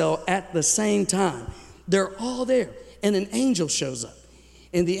jail cell at the same time. They're all there, and an angel shows up.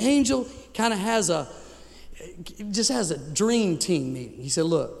 And the angel kind of has a dream team meeting. He said,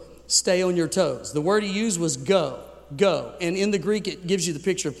 look, stay on your toes. The word he used was go. And in the Greek, it gives you the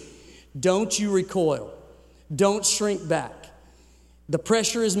picture of don't you recoil. Don't shrink back. The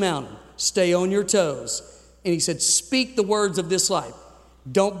pressure is mounting. Stay on your toes. And he said, speak the words of this life.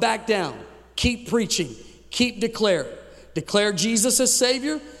 Don't back down. Keep preaching. Keep declaring. Declare Jesus as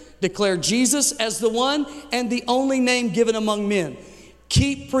Savior. Declare Jesus as the one and the only name given among men.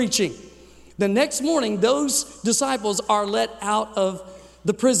 Keep preaching. The next morning, those disciples are let out of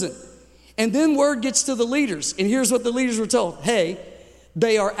the prison. And then word gets to the leaders. And here's what the leaders were told. Hey,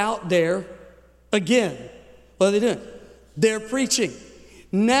 they are out there again. What are they doing? They're preaching.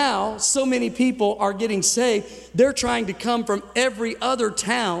 Now, so many people are getting saved. They're trying to come from every other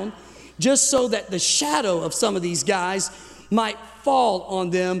town just so that the shadow of some of these guys might fall on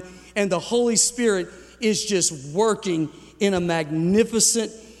them. And the Holy Spirit is just working in a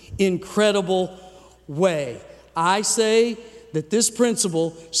magnificent, incredible way. I say that this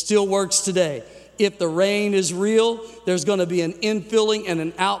principle still works today. If the rain is real, there's going to be an infilling and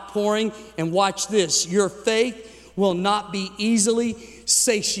an outpouring. And watch this, your faith will not be easily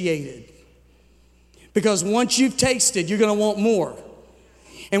satiated. Because once you've tasted, you're going to want more.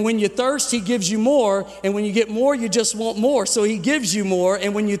 And when you thirst, he gives you more. And when you get more, you just want more. So he gives you more.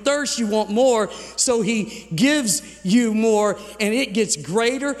 And when you thirst, you want more. So he gives you more. And it gets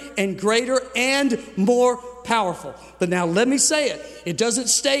greater and greater and more powerful. But now let me say it. It doesn't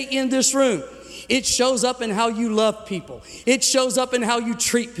stay in this room. It shows up in how you love people. It shows up in how you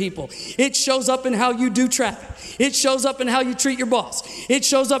treat people. It shows up in how you do traffic. It shows up in how you treat your boss. It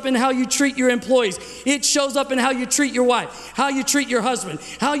shows up in how you treat your employees. It shows up in how you treat your wife, how you treat your husband,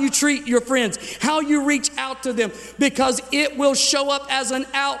 how you treat your friends, how you reach out to them, because it will show up as an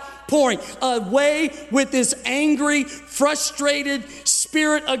outpouring, a way with this angry, frustrated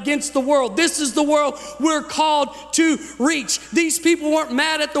spirit against the world. This is the world we're called to reach. These people weren't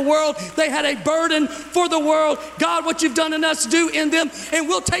mad at the world. They had a burden for the world. God, what you've done in us, do in them, and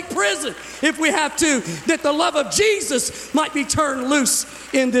we'll take prison if we have to, that the love of Jesus might be turned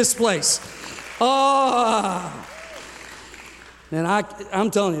loose in this place. And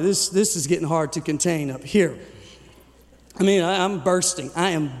I'm telling you, this is getting hard to contain up here. I mean, I'm bursting.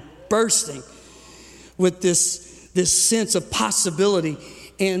 I am bursting with this sense of possibility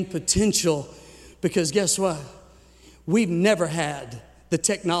and potential, because guess what? We've never had the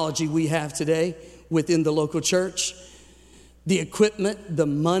technology we have today within the local church, the equipment, the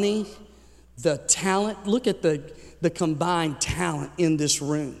money, the talent. Look at the combined talent in this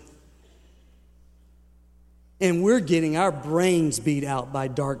room. And we're getting our brains beat out by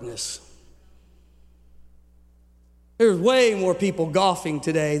darkness. There's way more people golfing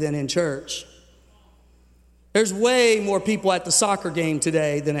today than in church. There's way more people at the soccer game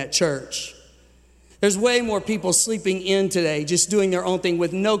today than at church. There's way more people sleeping in today, just doing their own thing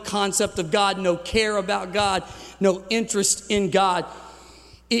with no concept of God, no care about God, no interest in God.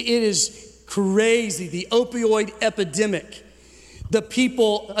 It is crazy. The opioid epidemic, the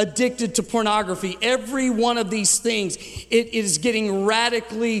people addicted to pornography, every one of these things, it is getting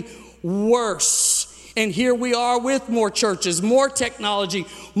radically worse. And here we are with more churches, more technology,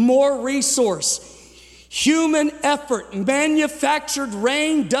 more resource. Human effort, manufactured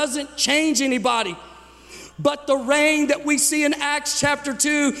rain doesn't change anybody. But the rain that we see in Acts chapter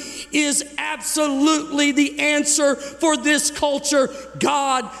 2 is absolutely the answer for this culture.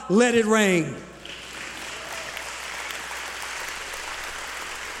 God, let it rain.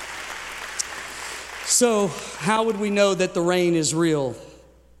 So, how would we know that the rain is real?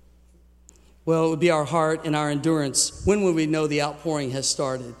 Well, it would be our heart and our endurance. When would we know the outpouring has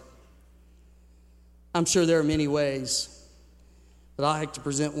started? I'm sure there are many ways, but I like to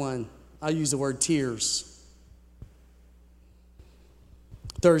present one I'll use the word tears.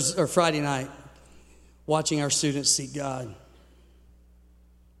 Friday night, watching our students seek God.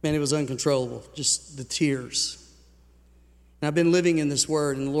 Man, it was uncontrollable, just the tears. And I've been living in this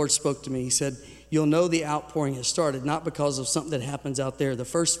word, and the Lord spoke to me. He said, you'll know the outpouring has started, not because of something that happens out there. The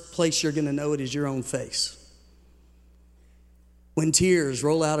first place you're going to know it is your own face. When tears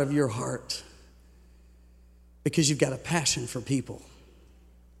roll out of your heart because you've got a passion for people.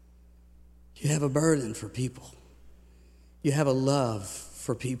 You have a burden for people. You have a love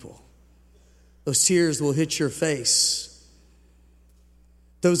for people. Those tears will hit your face.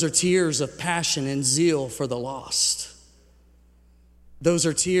 Those are tears of passion and zeal for the lost. Those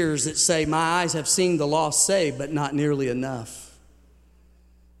are tears that say, my eyes have seen the lost saved, but not nearly enough.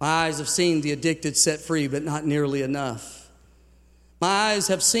 My eyes have seen the addicted set free, but not nearly enough. My eyes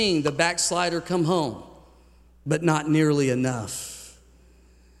have seen the backslider come home, but not nearly enough.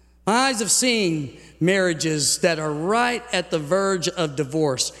 My eyes have seen marriages that are right at the verge of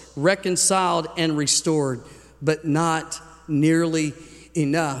divorce, reconciled and restored, but not nearly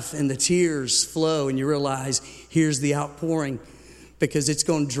enough. And the tears flow, and you realize here's the outpouring, because it's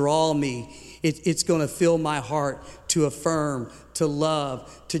going to draw me. It's going to fill my heart to affirm, to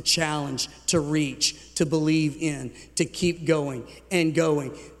love, to challenge, to reach, to believe in, to keep going and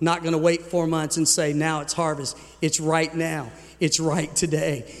going. Not going to wait 4 months and say, now it's harvest. It's right now. It's right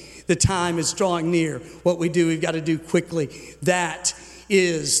today. The time is drawing near. What we do, we've got to do quickly. That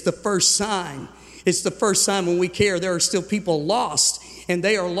is the first sign. It's the first sign when we care. There are still people lost, and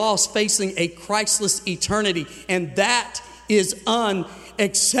they are lost facing a Christless eternity, and that is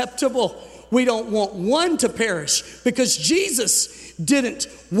unacceptable. We don't want one to perish, because Jesus didn't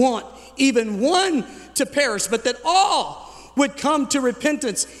want even one to perish, but that all would come to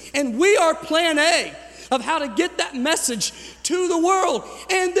repentance. And we are plan A of how to get that message to the world.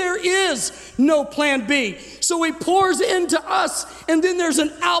 And there is no plan B. So he pours into us, and then there's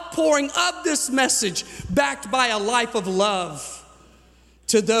an outpouring of this message backed by a life of love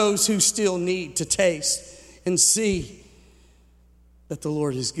to those who still need to taste and see that the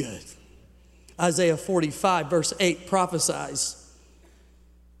Lord is good. Isaiah 45 verse 8 prophesies,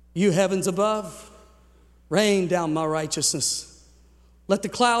 you heavens above, rain down my righteousness. Let the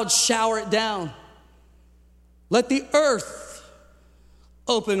clouds shower it down. Let the earth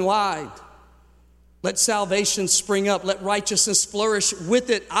open wide. Let salvation spring up. Let righteousness flourish with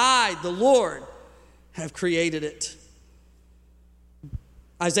it. I, the Lord, have created it.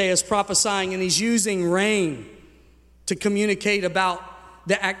 Isaiah is prophesying, and he's using rain to communicate about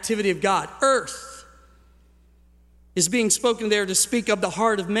the activity of God. Earth is being spoken there to speak of the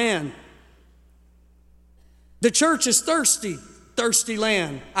heart of man. The church is thirsty, thirsty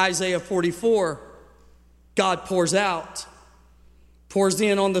land. Isaiah 44, God pours out, pours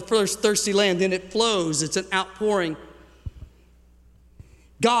in on the first thirsty land, then it flows. It's an outpouring.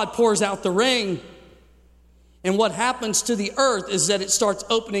 God pours out the rain, and what happens to the earth is that it starts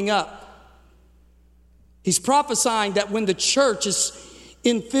opening up. He's prophesying that when the church is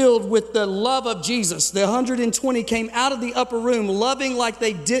infilled with the love of Jesus, the 120 came out of the upper room loving like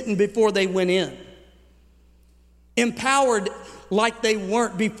they didn't before they went in. Empowered like they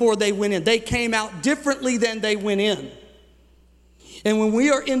weren't before they went in. They came out differently than they went in. And when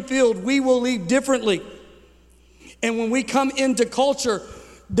we are infilled, we will leave differently. And when we come into culture,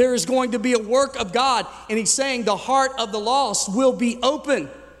 there is going to be a work of God. And he's saying the heart of the lost will be open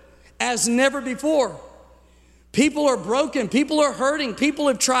as never before. People are broken. People are hurting. People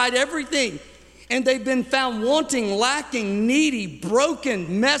have tried everything, and they've been found wanting, lacking, needy,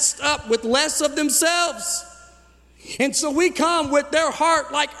 broken, messed up with less of themselves. And so we come with their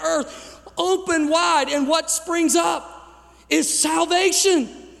heart like earth, open wide, and what springs up is salvation.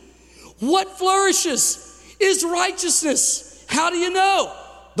 What flourishes is righteousness. How do you know?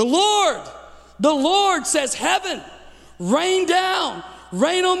 The Lord says, heaven, rain down.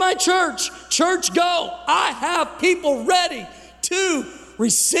 Rain on my church. Church, go. I have people ready to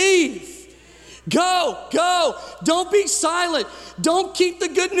receive. Go, go. Don't be silent. Don't keep the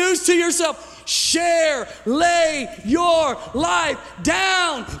good news to yourself. Share, lay your life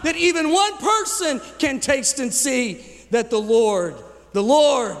down, that even one person can taste and see that the Lord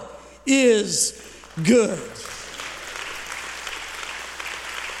is good.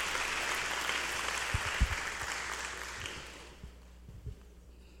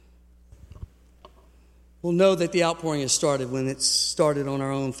 We'll know that the outpouring has started when it's started on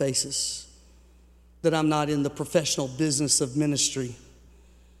our own faces. That I'm not in the professional business of ministry,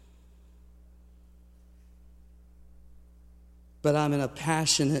 but I'm in a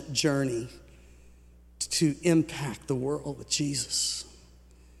passionate journey to impact the world with Jesus.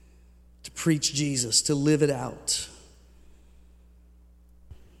 to preach Jesus, to live it out.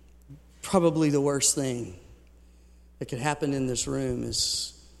 Probably the worst thing that could happen in this room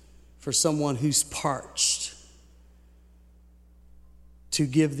is for someone who's parched to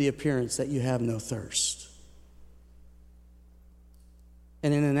give the appearance that you have no thirst.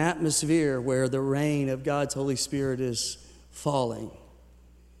 And in an atmosphere where the rain of God's Holy Spirit is falling,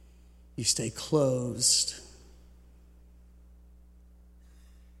 you stay closed.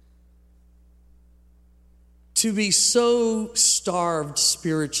 To be so starved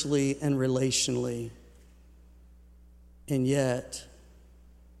spiritually and relationally, and yet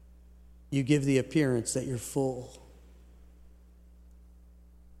you give the appearance that you're full.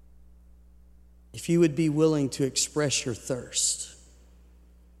 If you would be willing to express your thirst,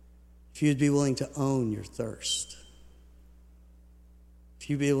 if you'd be willing to own your thirst, if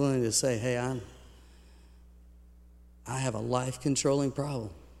you'd be willing to say, hey, I have a life-controlling problem.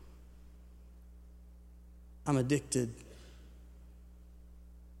 I'm addicted.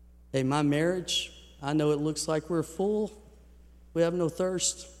 Hey, my marriage, I know it looks like we're full. We have no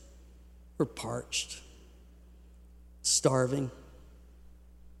thirst. We're parched, starving.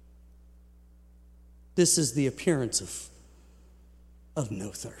 This is the appearance of no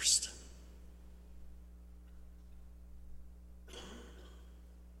thirst.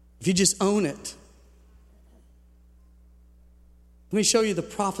 If you just own it. Let me show you the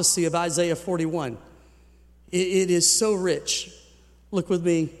prophecy of Isaiah 41. It is so rich. Look with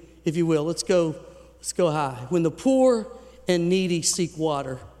me, if you will. Let's go high. When the poor and needy seek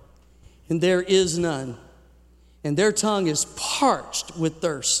water, and there is none, and their tongue is parched with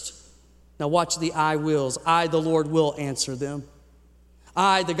thirst. Now watch the I wills. I, the Lord, will answer them.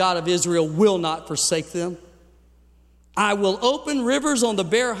 I, the God of Israel, will not forsake them. I will open rivers on the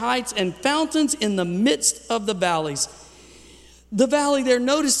bare heights and fountains in the midst of the valleys. The valley there,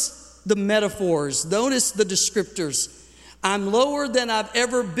 notice the metaphors, notice the descriptors. I'm lower than I've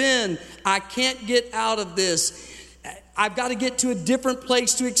ever been. I can't get out of this. I've got to get to a different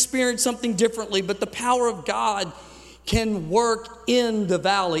place to experience something differently, but the power of God can work in the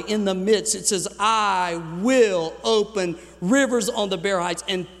valley, in the midst. It says, I will open rivers on the bare heights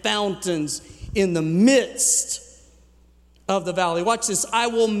and fountains in the midst of the valley. Watch this. I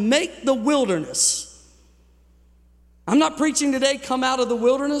will make the wilderness. I'm not preaching today, come out of the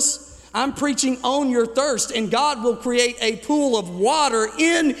wilderness. I'm preaching own your thirst, and God will create a pool of water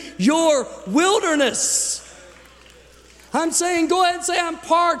in your wilderness. I'm saying, go ahead and say, I'm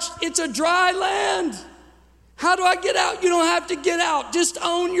parched. It's a dry land. How do I get out? You don't have to get out. Just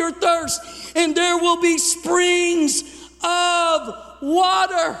own your thirst, and there will be springs of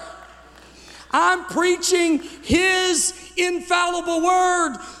water. I'm preaching His infallible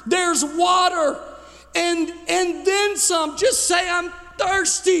word. There's water, and then some. Just say, I'm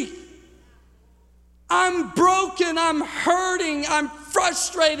thirsty. I'm broken, I'm hurting, I'm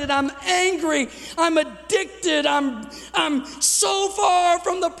frustrated, I'm angry, I'm addicted, I'm so far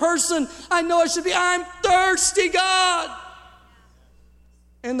from the person I know I should be. I'm thirsty, God.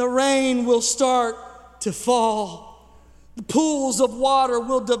 And the rain will start to fall. The pools of water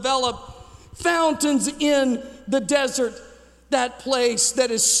will develop, fountains in the desert. That place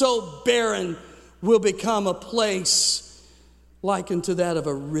that is so barren will become a place likened to that of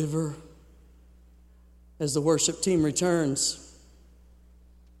a river. As the worship team returns,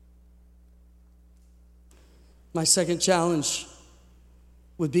 my second challenge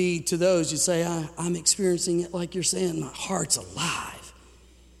would be to those you say, I'm experiencing it like you're saying, my heart's alive.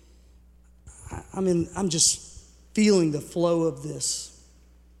 I'm just feeling the flow of this.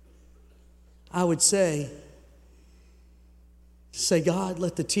 I would say, God,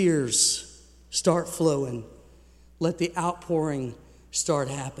 let the tears start flowing. Let the outpouring start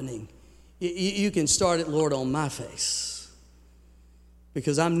happening. You can start it, Lord, on my face,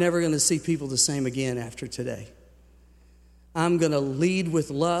 because I'm never going to see people the same again after today. I'm going to lead with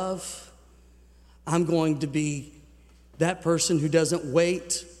love. I'm going to be that person who doesn't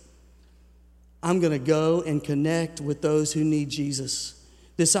wait. I'm going to go and connect with those who need Jesus.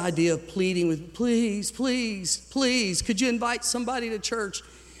 This idea of pleading with, please, please, please, could you invite somebody to church?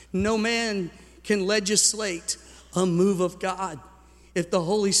 No man can legislate a move of God. If the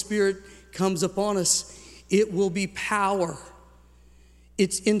Holy Spirit comes upon us, it will be power.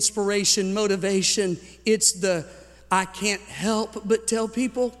 It's inspiration, motivation. It's the I can't help but tell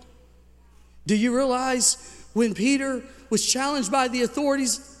people. Do you realize when Peter was challenged by the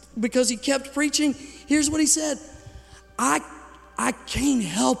authorities because he kept preaching, here's what he said, I can't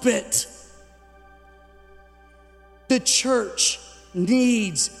help it. The church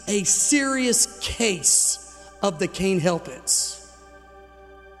needs a serious case of the can't help it's.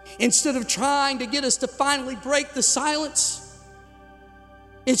 Instead of trying to get us to finally break the silence,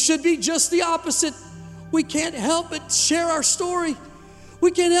 it should be just the opposite. We can't help but share our story.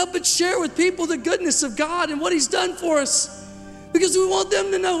 We can't help but share with people the goodness of God and what He's done for us, because we want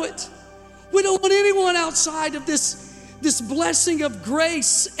them to know it. We don't want anyone outside of this blessing of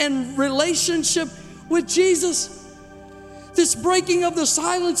grace and relationship with Jesus. This breaking of the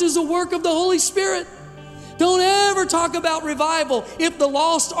silence is a work of the Holy Spirit. Don't ever talk about revival if the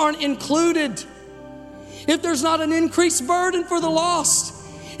lost aren't included. If there's not an increased burden for the lost.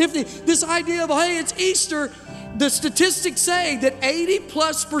 If this idea of, hey, it's Easter, the statistics say that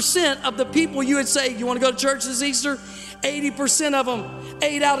 80+% of the people you would say, you want to go to church this Easter? 80% of them,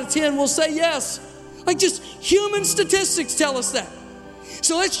 8 out of 10 will say yes. Like, just human statistics tell us that.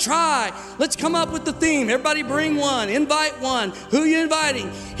 So let's try. Let's come up with the theme. Everybody bring one, invite one. Who are you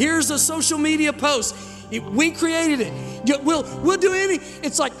inviting? Here's a social media post. We created it. We'll do any.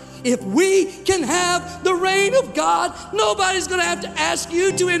 It's like, if we can have the reign of God, nobody's going to have to ask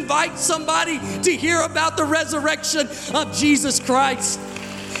you to invite somebody to hear about the resurrection of Jesus Christ.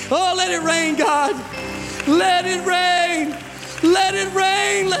 Oh, let it rain, God. Let it rain. Let it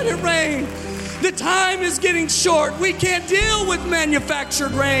rain. Let it rain. The time is getting short. We can't deal with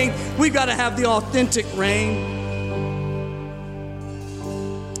manufactured rain. We've got to have the authentic rain.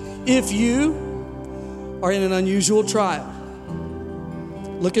 If you are in an unusual trial,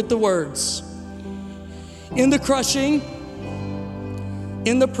 look at the words. In the crushing,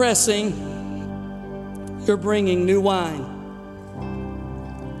 in the pressing, you're bringing new wine.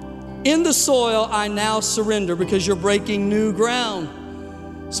 In the soil, I now surrender, because you're breaking new ground.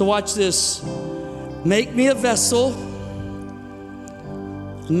 So watch this. Make me a vessel.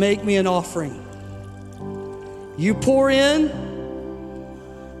 Make me an offering. You pour in,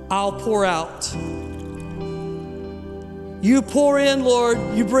 I'll pour out. You pour in, Lord,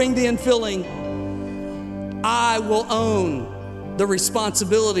 you bring the infilling. I will own the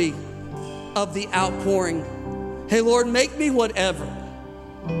responsibility of the outpouring. Hey, Lord, make me whatever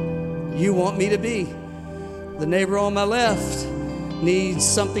you want me to be. The neighbor on my left needs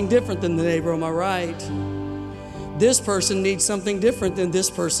something different than the neighbor on my right. This person needs something different than this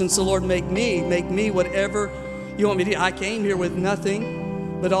person. So, Lord, make me whatever you want me to do. I came here with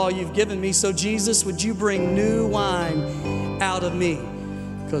nothing but all you've given me. So, Jesus, would you bring new wine out of me?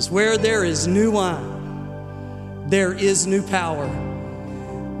 Because where there is new wine, there is new power.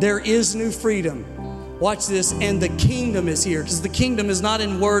 There is new freedom. Watch this. And the kingdom is here, because the kingdom is not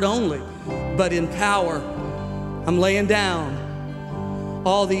in word only, but in power. I'm laying down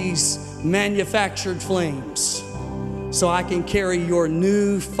all these manufactured flames so I can carry your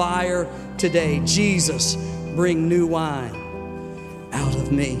new fire today. Jesus, bring new wine out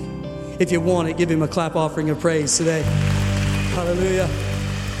of me. If you want it, give him a clap offering of praise today. Hallelujah.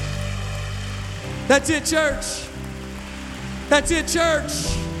 That's it, church. That's it,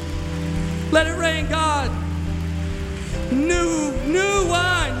 church. Let it rain, God. New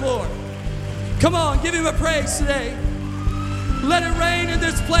wine, Lord. Come on, give him a praise today. Let it rain in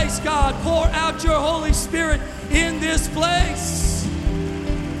this place, God. Pour out your Holy Spirit in this place.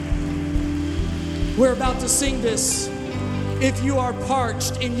 We're about to sing this. If you are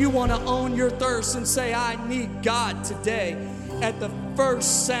parched and you want to own your thirst and say, I need God today, at the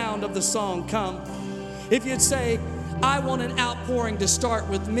first sound of the song, come. If you'd say, I want an outpouring to start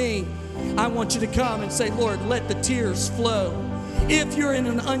with me, I want you to come and say, Lord, let the tears flow. If you're in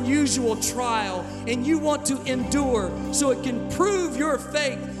an unusual trial and you want to endure so it can prove your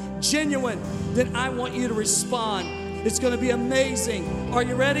faith genuine, then I want you to respond. It's going to be amazing. Are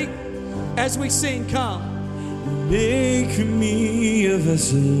you ready? As we sing, come. Make me a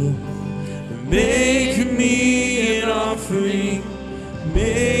vessel. Make me an offering.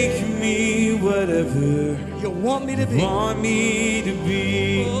 Make me whatever you want me to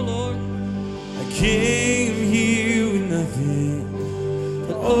be. Oh, Lord. I came here with nothing,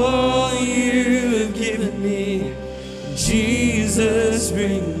 but all you have given me. Jesus,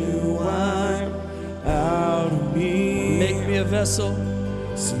 bring new wine out of me. Make me a vessel.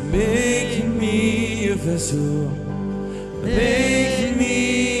 So make me a vessel. Make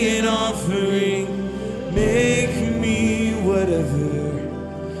me an offering. Make me whatever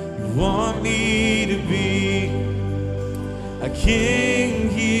you want me to be. I came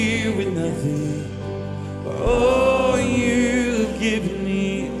here with nothing, but all you've given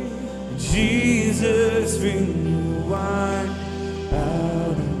me. Jesus, bring new wine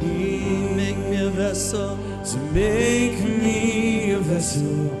out of me. Make me a vessel. So make me a vessel.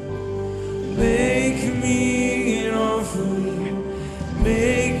 Make me an offering.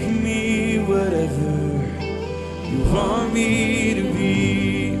 Make me whatever you want me to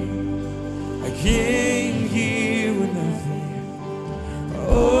be.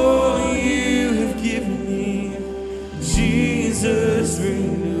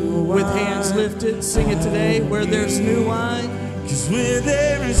 it, sing it today. Where there's new wine. 'Cause where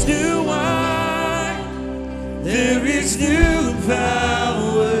there is new wine, there is new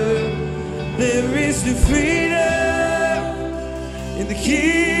power, there is new freedom, and the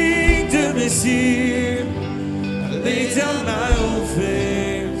kingdom is here. I lay down my old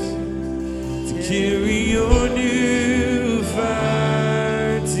fears to carry your new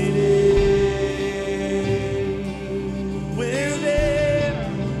fire today.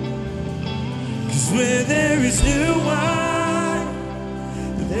 Where there is new wine,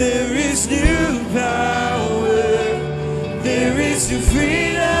 there is new power, there is new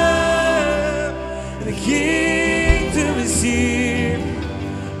freedom, and the kingdom is here.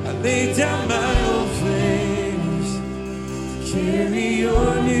 I lay down my old flames to carry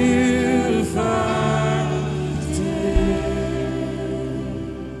your new fire today.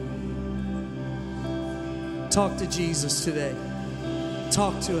 Talk to Jesus today.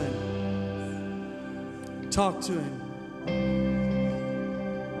 Talk to him. Talk to him.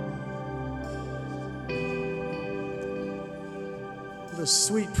 The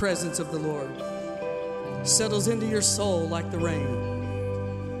sweet presence of the Lord settles into your soul like the rain.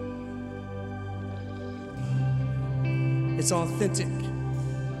 It's authentic.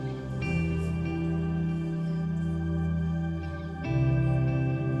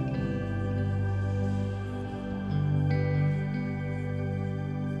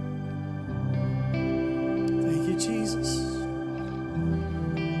 Thank you, Jesus.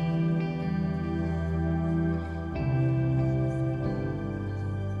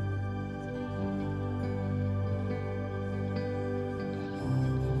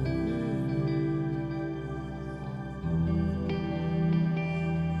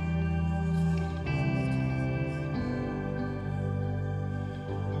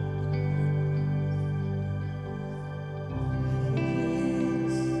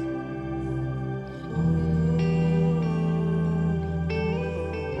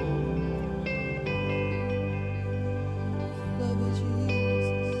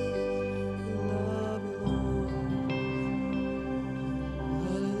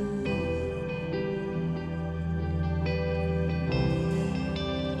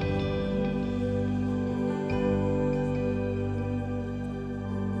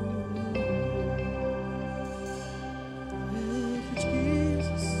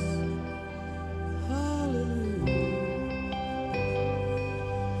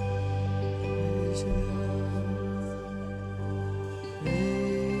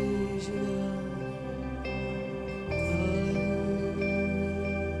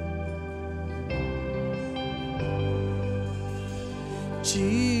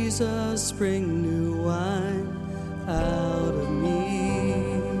 Jesus, bring new wine out of me.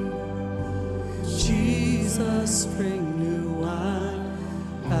 Jesus, bring new wine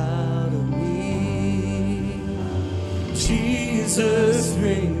out of me. Jesus,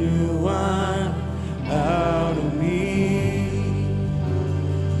 bring new wine out of me.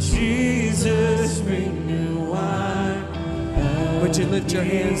 Jesus, bring new wine out. Would you lift your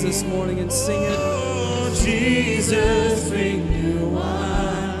hands this morning and sing it? Oh, Jesus, bring new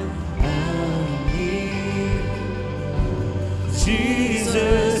wine out of me.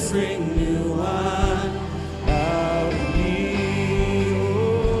 Jesus, bring new wine out of me.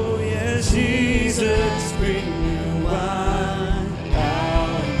 Oh, yes, Jesus, bring new wine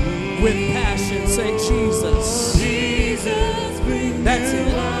out of me. With passion, say Jesus. Jesus, bring That's new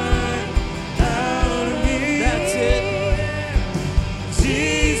it. wine out of me. That's it.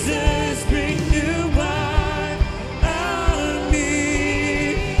 Jesus, bring new wine out of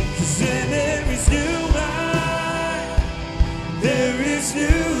me. 'Cause when there is new wine, there is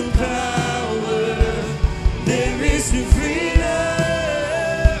new power, there is new freedom.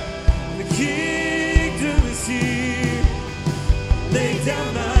 The kingdom is here. Lay down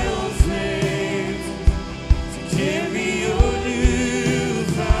my old flames to carry your new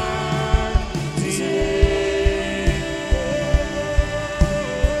fire today.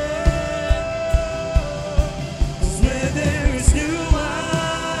 'Cause where there is new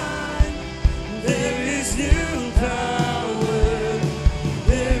wine, there is new power,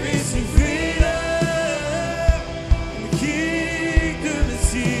 there is new freedom, and the kingdom is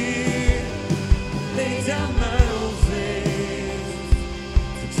here. Lay down my old flames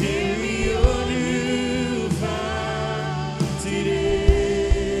to carry your new fire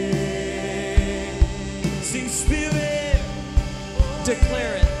today. Sing, Spirit,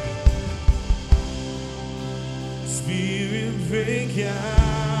 Declare it. Spirit, break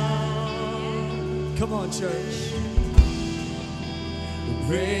out. Come on, church.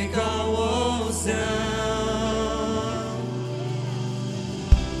 Break our walls down.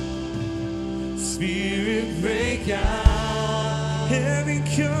 Spirit break out. Heaven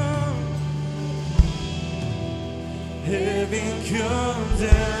come. Heaven come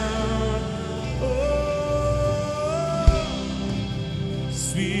down. Oh,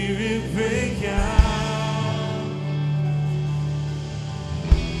 Spirit break out.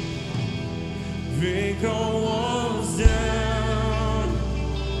 Break all walls down.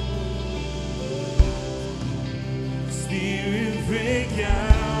 Spirit break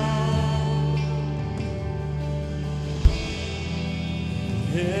out.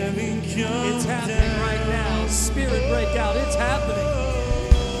 Heaven come It's happening right now. Spirit break out. It's happening.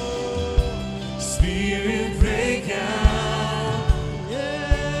 Spirit break out.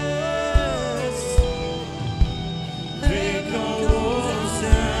 Yes. Break all walls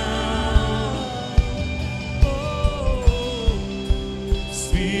down. Oh.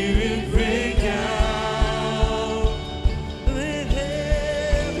 Spirit break out. Let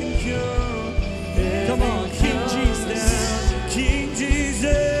heaven come. Come on, King Jesus. King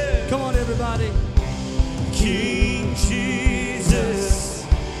Jesus. Come on, everybody. King Jesus,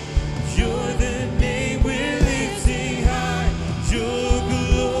 you're the name we're lifting high. Your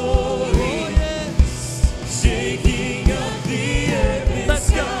glory, shaking up the earth and Let's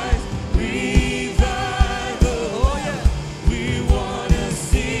go. skies. Revival, we wanna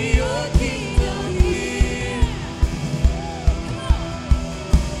see your kingdom here.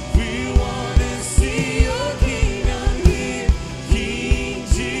 We wanna see your kingdom here. King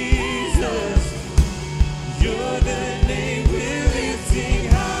Jesus, you're the name we're lifting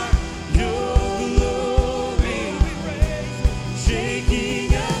high. Your glory,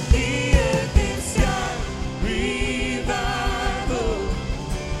 shaking up the earth and sky. Revival,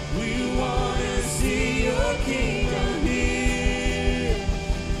 we wanna see your kingdom here.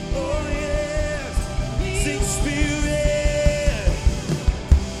 Oh yes, sing Spirit,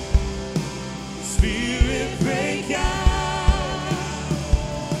 Spirit break out.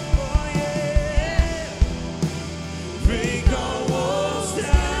 Oh yeah. Break all walls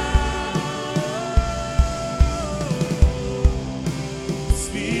down.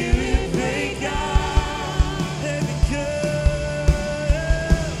 Spirit break out. Heaven come.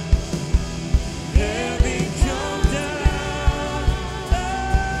 Heaven come down.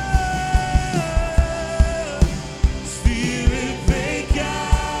 Spirit break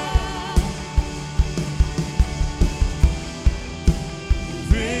out.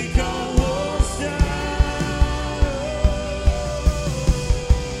 Break all walls down.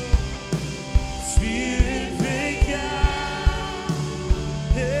 Spirit break out.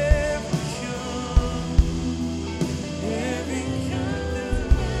 Heaven come. Heaven come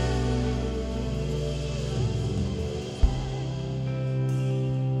down.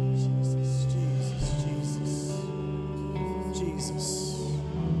 Jesus, Jesus, Jesus, Jesus,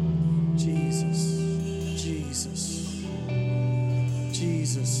 Jesus,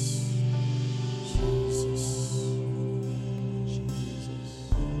 Jesus,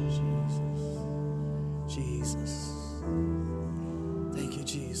 Jesus. Thank you,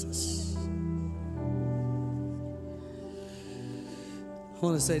 Jesus. I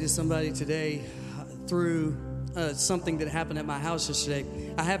want to say to somebody today, through something that happened at my house yesterday,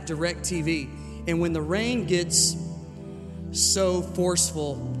 I have DirecTV, and when the rain gets so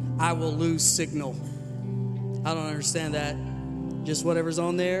forceful, I will lose signal. I don't understand that. Just whatever's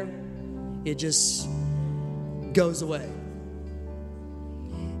on there, it just goes away.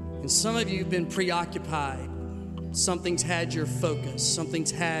 And some of you have been preoccupied. Something's had your focus.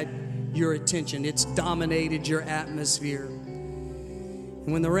 Something's had your attention. It's dominated your atmosphere.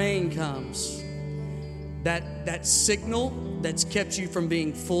 And when the rain comes, that signal that's kept you from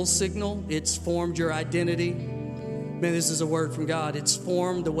being full signal, it's formed your identity. Man, this is a word from God. It's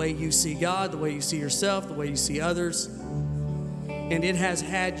formed the way you see God, the way you see yourself, the way you see others. And it has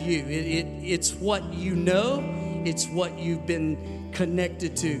had you. It's what you know. It's what you've been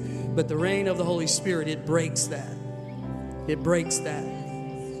connected to. But the reign of the Holy Spirit, it breaks that. It breaks that.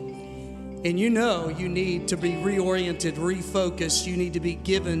 And you know you need to be reoriented, refocused. You need to be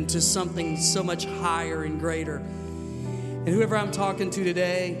given to something so much higher and greater. And whoever I'm talking to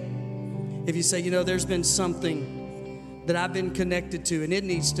today, if you say, you know, there's been something that I've been connected to and it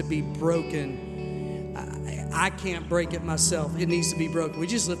needs to be broken. I can't break it myself. It needs to be broken. We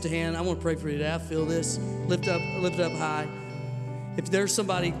just lift a hand. I want to pray for you today. I feel this. Lift up high. If there's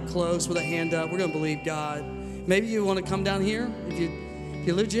somebody close with a hand up, we're going to believe God. Maybe you want to come down here. If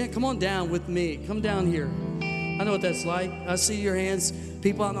you lift your hand, come on down with me. Come down here. I know what that's like. I see your hands.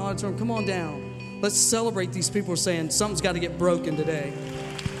 People out in the auditorium, come on down. Let's celebrate these people who are saying something's got to get broken today.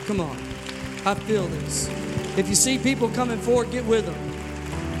 Come on. I feel this. If you see people coming forward, get with them.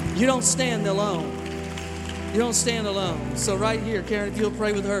 You don't stand alone. You don't stand alone. So right here, Karen, if you'll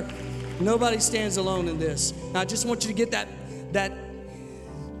pray with her, nobody stands alone in this. Now I just want you to get that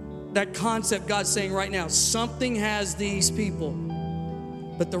concept God's saying right now. Something has these people.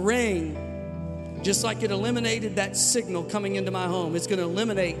 But the rain, just like it eliminated that signal coming into my home, it's going to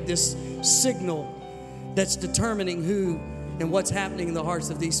eliminate this signal that's determining who and what's happening in the hearts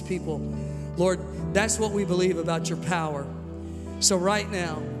of these people. Lord, that's what we believe about your power. So right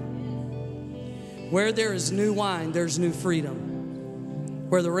now, where there is new wine, there's new freedom.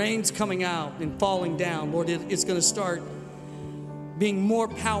 Where the rain's coming out and falling down, Lord, it's going to start being more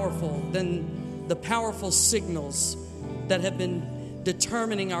powerful than the powerful signals that have been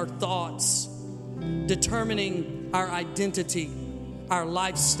determining our thoughts, determining our identity, our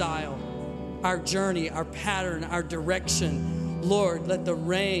lifestyle, our journey, our pattern, our direction. Lord, let the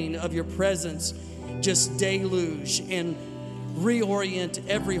rain of your presence just deluge and reorient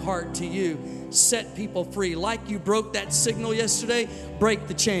every heart to you. Set people free. Like you broke that signal yesterday, break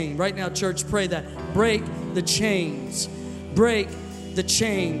the chain. Right now, church, pray that. Break the chains. Break the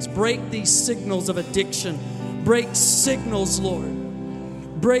chains. Break these signals of addiction. Break signals, Lord.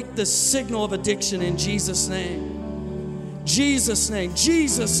 Break the signal of addiction in Jesus' name. Jesus' name.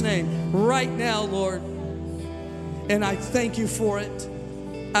 Jesus' name. Right now, Lord. And I thank you for it.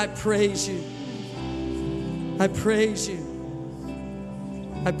 I praise you. I praise you.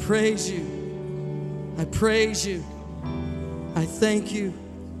 I praise you. I praise you. I thank you.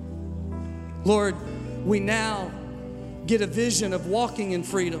 Lord, we now get a vision of walking in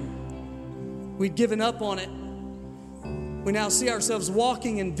freedom. We'd given up on it. We now see ourselves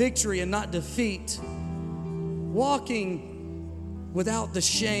walking in victory and not defeat. Walking without the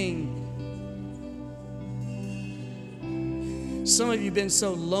shame. Some of you have been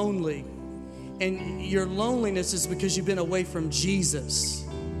so lonely, and your loneliness is because you've been away from Jesus.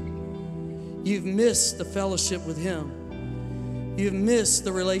 You've missed the fellowship with Him. You've missed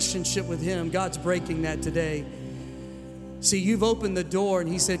the relationship with Him. God's breaking that today. See, you've opened the door, and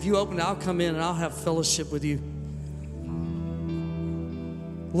He said, if you open it, I'll come in and I'll have fellowship with you.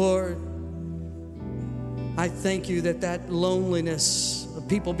 Lord, I thank you that loneliness of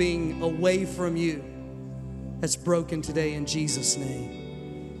people being away from you, that's broken today in Jesus'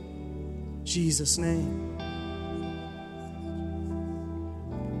 name. Jesus' name.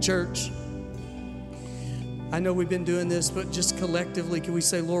 Church, I know we've been doing this, but just collectively, can we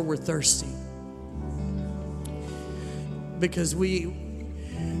say, Lord, we're thirsty? Because we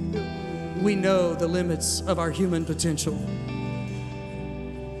know the limits of our human potential.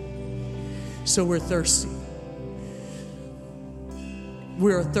 So we're thirsty.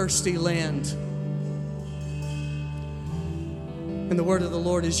 We're a thirsty land. And the word of the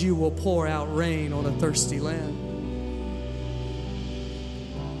Lord is you will pour out rain on a thirsty land.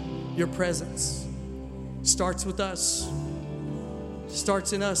 Your presence starts with us.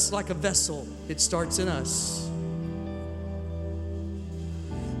 Starts in us like a vessel. It starts in us.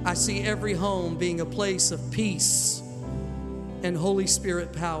 I see every home being a place of peace and Holy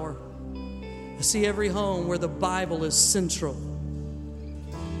Spirit power. I see every home where the Bible is central,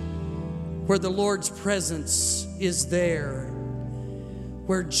 where the Lord's presence is there,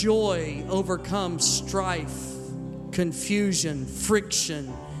 where joy overcomes strife, confusion,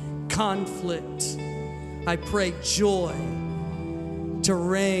 friction, conflict. I pray joy to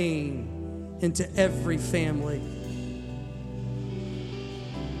reign into every family.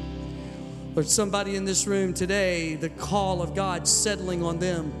 There's somebody in this room today, the call of God settling on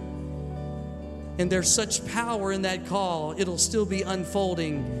them. And there's such power in that call, it'll still be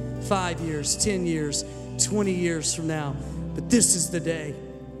unfolding 5 years, 10 years, 20 years from now. But this is the day.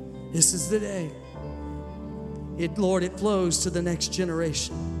 This is the day. Lord, it flows to the next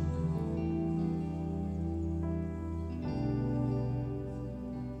generation.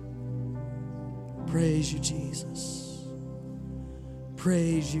 Praise you, Jesus.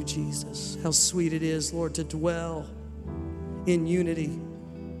 Praise you, Jesus. How sweet it is, Lord, to dwell in unity.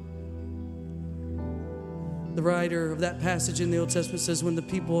 The writer of that passage in the Old Testament says when the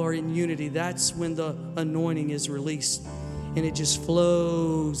people are in unity, that's when the anointing is released. And it just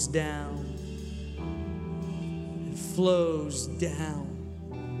flows down. It flows down.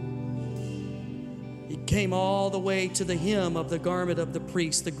 It came all the way to the hem of the garment of the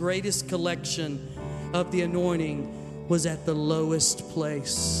priest. The greatest collection of the anointing was at the lowest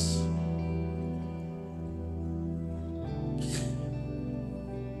place.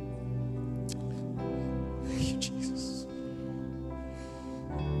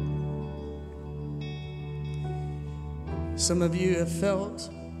 Some of you have felt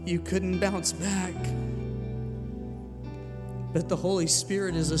you couldn't bounce back. But the Holy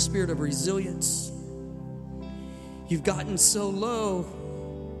Spirit is a spirit of resilience. You've gotten so low,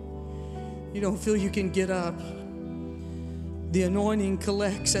 you don't feel you can get up. The anointing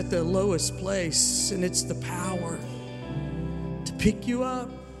collects at the lowest place, and it's the power to pick you up.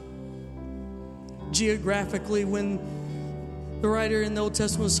 Geographically, when the writer in the Old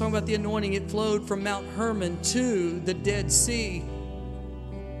Testament was talking about the anointing, it flowed from Mount Hermon to the Dead Sea,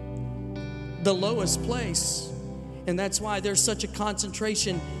 the lowest place. And that's why there's such a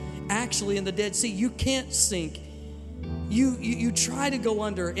concentration actually in the Dead Sea. You can't sink. You try to go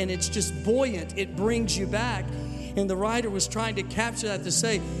under, and it's just buoyant. It brings you back. And the writer was trying to capture that to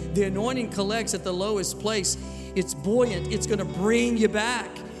say, the anointing collects at the lowest place. It's buoyant. It's going to bring you back.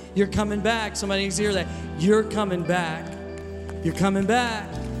 You're coming back. Somebody needs to hear that. You're coming back. You're coming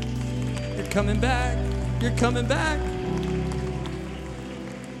back. You're coming back. You're coming back.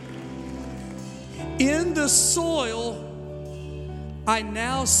 In the soil, I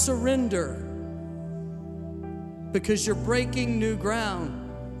now surrender. Because you're breaking new ground.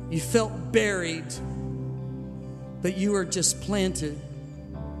 You felt buried, but you are just planted.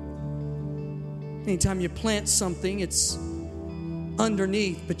 Anytime you plant something, it's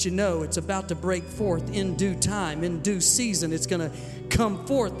underneath, but you know it's about to break forth in due time, in due season. It's going to come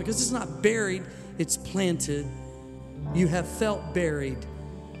forth because it's not buried, it's planted. You have felt buried,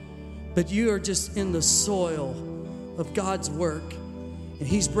 but you are just in the soil of God's work. And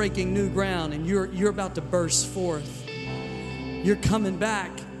He's breaking new ground, and you're about to burst forth. You're coming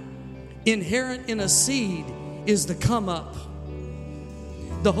back. Inherent in a seed is the come up.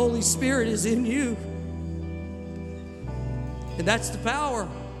 The Holy Spirit is in you. And that's the power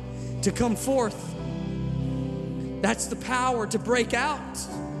to come forth. That's the power to break out,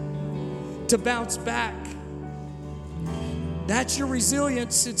 to bounce back. That's your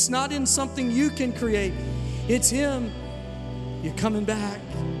resilience. It's not in something you can create. It's Him. You're coming back.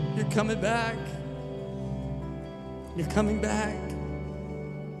 You're coming back. You're coming back.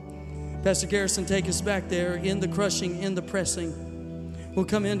 Pastor Garrison, take us back there in the crushing, in the pressing. We'll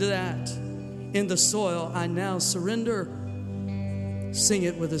come into that. In the soil, I now surrender. Sing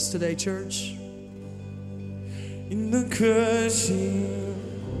it with us today, church. In the crushing,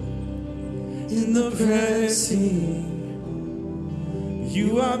 in the pressing,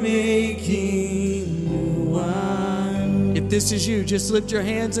 you are making new wine. If this is you, just lift your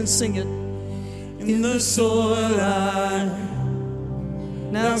hands and sing it. In the soil I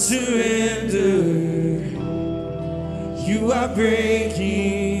now surrender. You are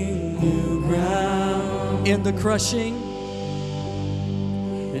breaking new ground. In the crushing,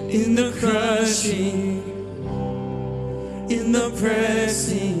 in the crushing, in the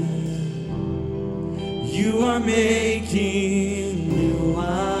pressing, you are making new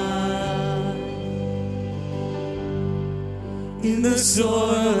wine. In the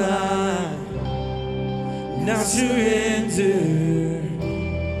soil I now surrender.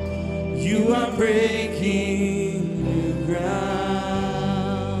 You are breaking new ground.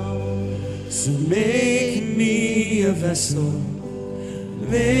 So make me a vessel,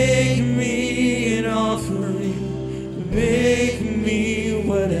 make me an offering, make me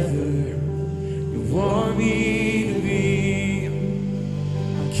whatever you want me to be.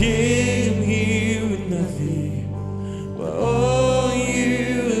 I came here with nothing, but all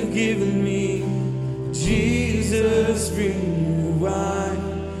you have given me. Jesus, bring new wine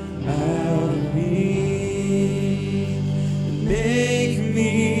out of me. Make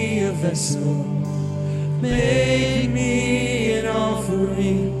me a vessel, make me an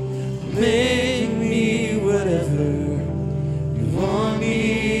offering, make me whatever you want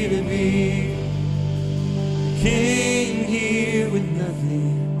me to be. Came here with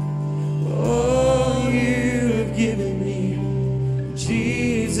nothing, but all you have given me.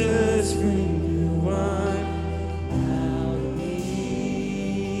 Jesus, bring new wine out of me.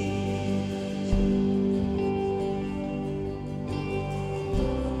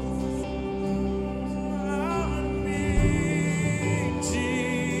 Out of me,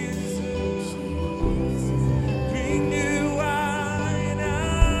 Jesus, bring new wine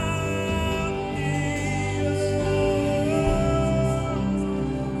out of me.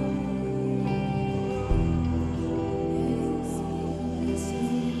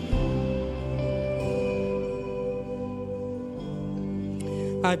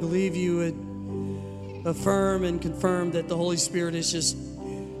 I believe you would affirm and confirm that the Holy Spirit is just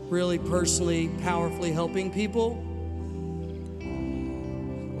really personally, powerfully helping people.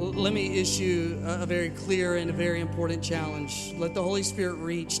 Let me issue a very clear and a very important challenge. Let the Holy Spirit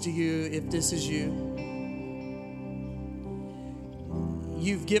reach to you if this is you.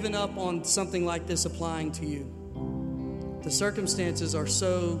 You've given up on something like this applying to you. The circumstances are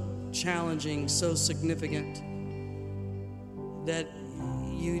so challenging, so significant that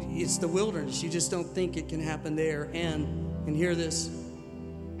it's the wilderness. You just don't think it can happen there. And hear this.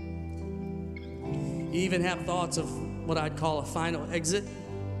 You even have thoughts of what I'd call a final exit.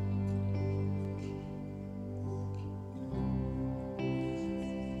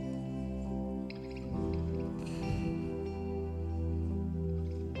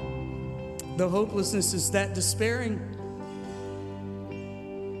 The hopelessness is that despairing.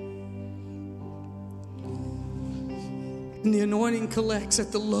 And the anointing collects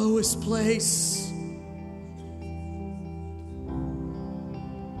at the lowest place.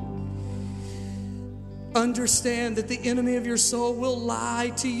 Understand that the enemy of your soul will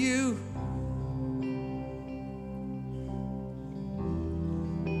lie to you.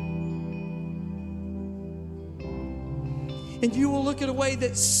 And you will look at a way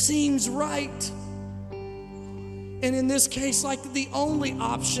that seems right. And in this case, like the only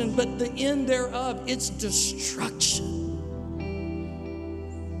option, but the end thereof, it's destruction.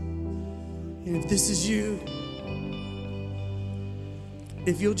 And if this is you,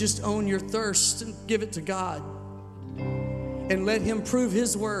 if you'll just own your thirst and give it to God and let Him prove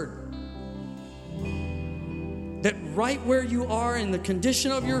His word, that right where you are in the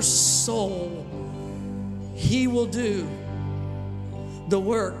condition of your soul, He will do the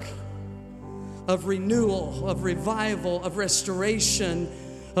work of renewal, of revival, of restoration,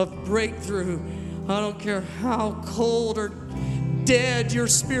 of breakthrough. I don't care how cold or dead your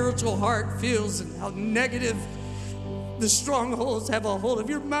spiritual heart feels and how negative the strongholds have a hold of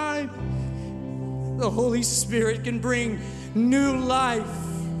your mind. The Holy Spirit can bring new life.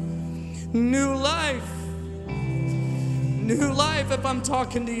 New life. New life. If I'm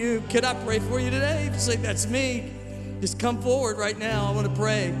talking to you, could I pray for you today? If you say, that's me, just come forward right now. I want to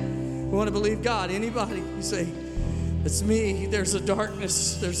pray. We want to believe God. Anybody? You say, it's me. There's a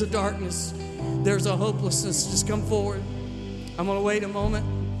darkness. There's a darkness. There's a hopelessness. Just come forward. I'm going to wait a moment.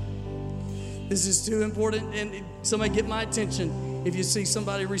 This is too important. And somebody get my attention if you see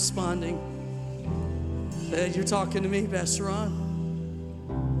somebody responding. You're talking to me, Pastor Ron.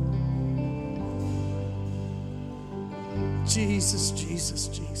 Jesus, Jesus,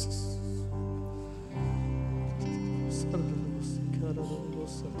 Jesus.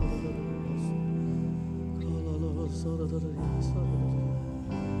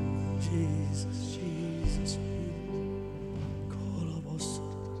 Jesus, Jesus.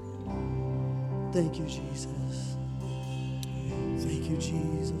 Thank you, Jesus. Thank you,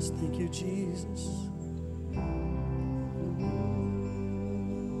 Jesus. Thank you, Jesus.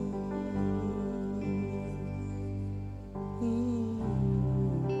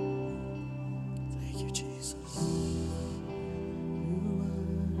 Thank you, Jesus.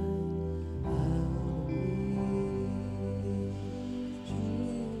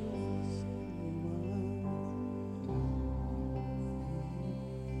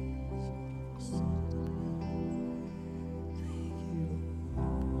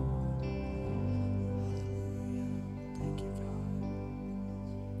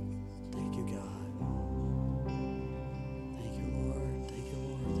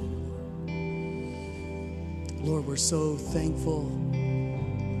 Lord, we're so thankful.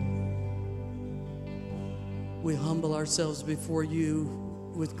 We humble ourselves before you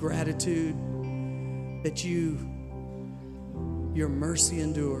with gratitude that your mercy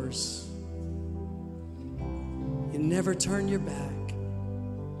endures. You never turn your back.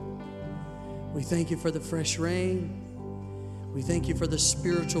 We thank you for the fresh rain. We thank you for the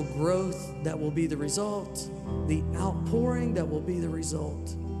spiritual growth that will be the result, the outpouring that will be the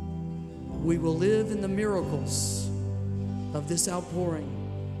result. We will live in the miracles of this outpouring.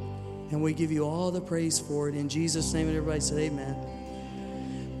 And we give you all the praise for it. In Jesus' name, and everybody said amen.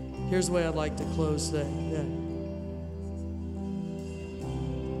 Here's the way I'd like to close today. Yeah.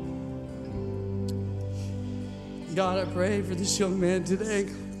 God, I pray for this young man today.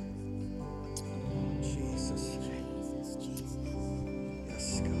 Jesus.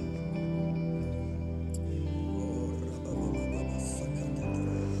 Yes, God.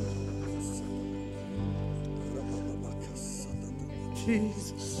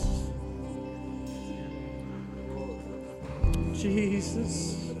 Jesus.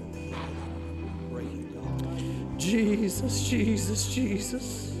 Jesus. Jesus, Jesus,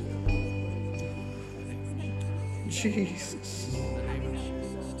 Jesus. Jesus.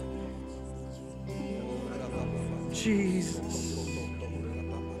 Jesus. Jesus.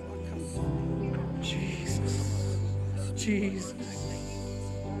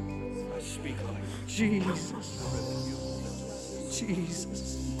 Jesus. Jesus.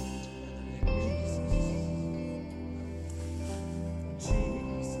 Jesus.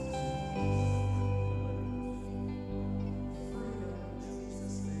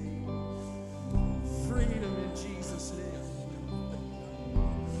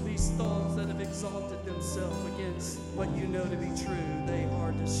 themselves against what you know to be true, they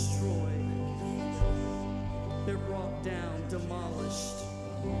are destroyed. They're brought down, demolished.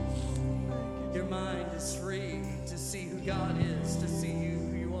 Your mind is free to see who God is, to see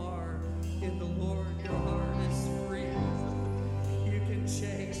who you are in the Lord. Your heart is free. You can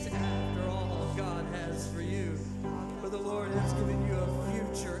chase after all God has for you. For the Lord has given you a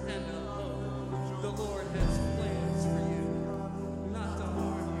future and a hope. The Lord has plans for you, not to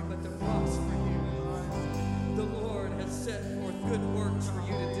harm you, but to prosper you. The Lord has set forth good works for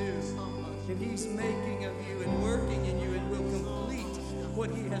you to do. And He's making of you and working in you and will complete what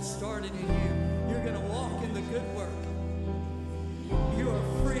He has started in you. You're going to walk in the good work. You are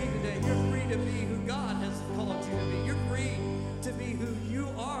free today. You're free to be who God has called you to be. You're free to be who you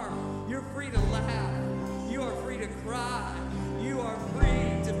are. You're free to laugh. You are free to cry. You are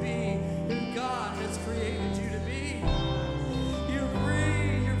free to be who God has created you to be. You're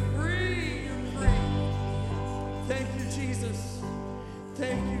free. You're free. You're free. Thank you, Jesus.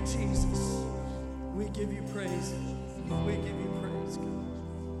 Thank you, Jesus. We give you praise. We give you praise, God.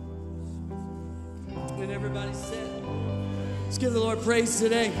 And everybody said, let's give the Lord praise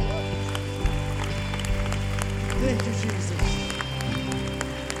today. Thank you, Jesus.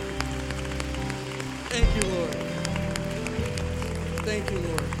 Thank you, Lord. Thank you,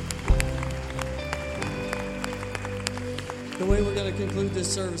 Lord. The way we're going to conclude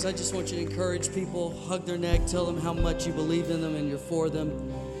this service, I just want you to encourage people, hug their neck, tell them how much you believe in them and you're for them.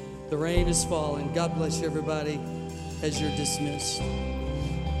 The rain is falling. God bless you, everybody, as you're dismissed.